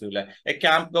पास कैप्सूल है. एक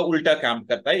कैंप का उल्टा कैंप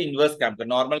करता है, इनवर्स कैंप का.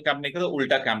 नॉर्मल कैंप नहीं करता,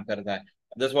 उल्टा कैंप करता है.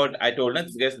 That's what I told you.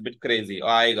 This gets a bit crazy.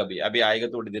 आएगा भी, अभी आएगा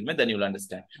थोड़ी देर में, then you'll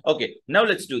understand. Okay, now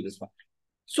let's do this one.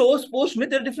 So spores में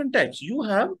there are different types. You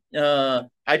have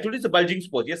I told you the bulging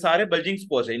spores. ये सारे bulging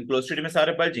spores हैं. In Clostridium में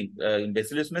सारे bulging, in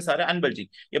bacillus में सारे unbulging.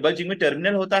 ये bulging में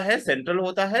terminal होता है, central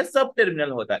होता है,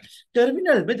 subterminal होता है.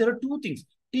 Terminal में there are two things.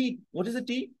 T. What is the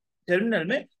T? Terminal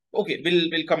में okay,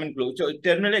 we'll come in close. So,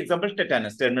 terminal example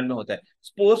tetanus terminal में होता है.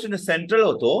 Spores in the central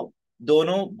हो तो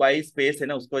दोनों by space है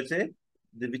ना, उसको वजह से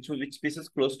which species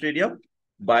Clostridium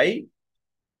by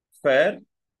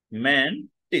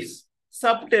fermentis.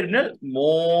 सबटर्मिनल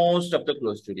most of the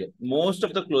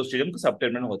Clostridium का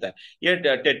सबटर्मिनल होता है. ये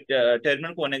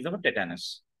टर्मिनल कौन एग्जांपल?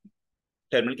 टेटानस.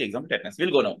 टर्मिनल के example tetanus. Will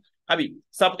go now. अभी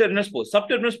सबटर्मिनल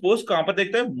स्पोर्स कहां पर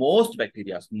देखते हैं? Most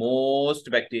bacterias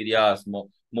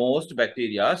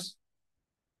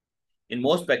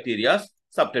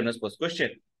सबटर्मिनल spores. Question,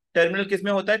 terminal किस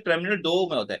में होता है? टर्मिनल दो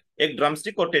में होता है, एक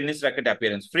ड्रमस्टिक और tennis racket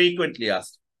appearance. Frequently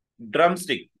asked.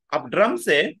 Drumstick. अब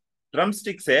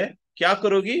ड्रमस्टिक से क्या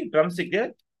करोगी? ड्रमस्टिक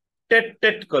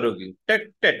टेट करोगी.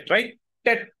 TET right.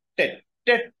 टेट.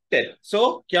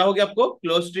 सो क्या हो गया आपको?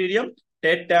 Clostridium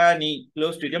tetani.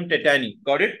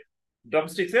 Got it?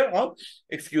 Drumstick से और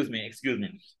एक्सक्यूज मी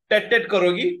टेट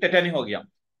करोगी, टेटानी हो गया.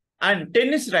 एंड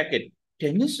टेनिस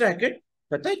रैकेट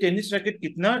पता है टेनिस रैकेट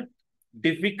कितना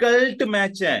डिफिकल्ट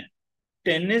मैच है।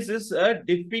 Tennis is a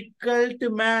difficult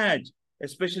match,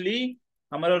 specially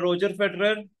हमारा रोजर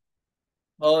फेडरर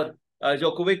और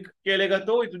जोकोविक खेलेगा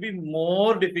तो it will be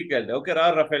more difficult, okay,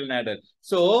 Rafale नाडल।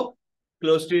 So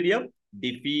clostridium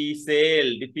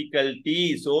डिफिसेल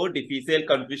difficulty, so डिफिसेल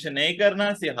confusion नहीं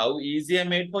करना, सी हाउ इजी है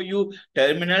made for you.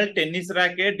 Terminal tennis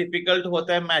racket difficult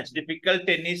होता है match, difficult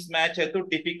tennis match है तो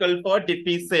difficult for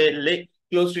डिफिसेले,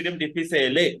 clostridium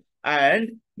डिफिसेले। And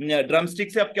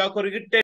drumstick से आप क्या करोगे,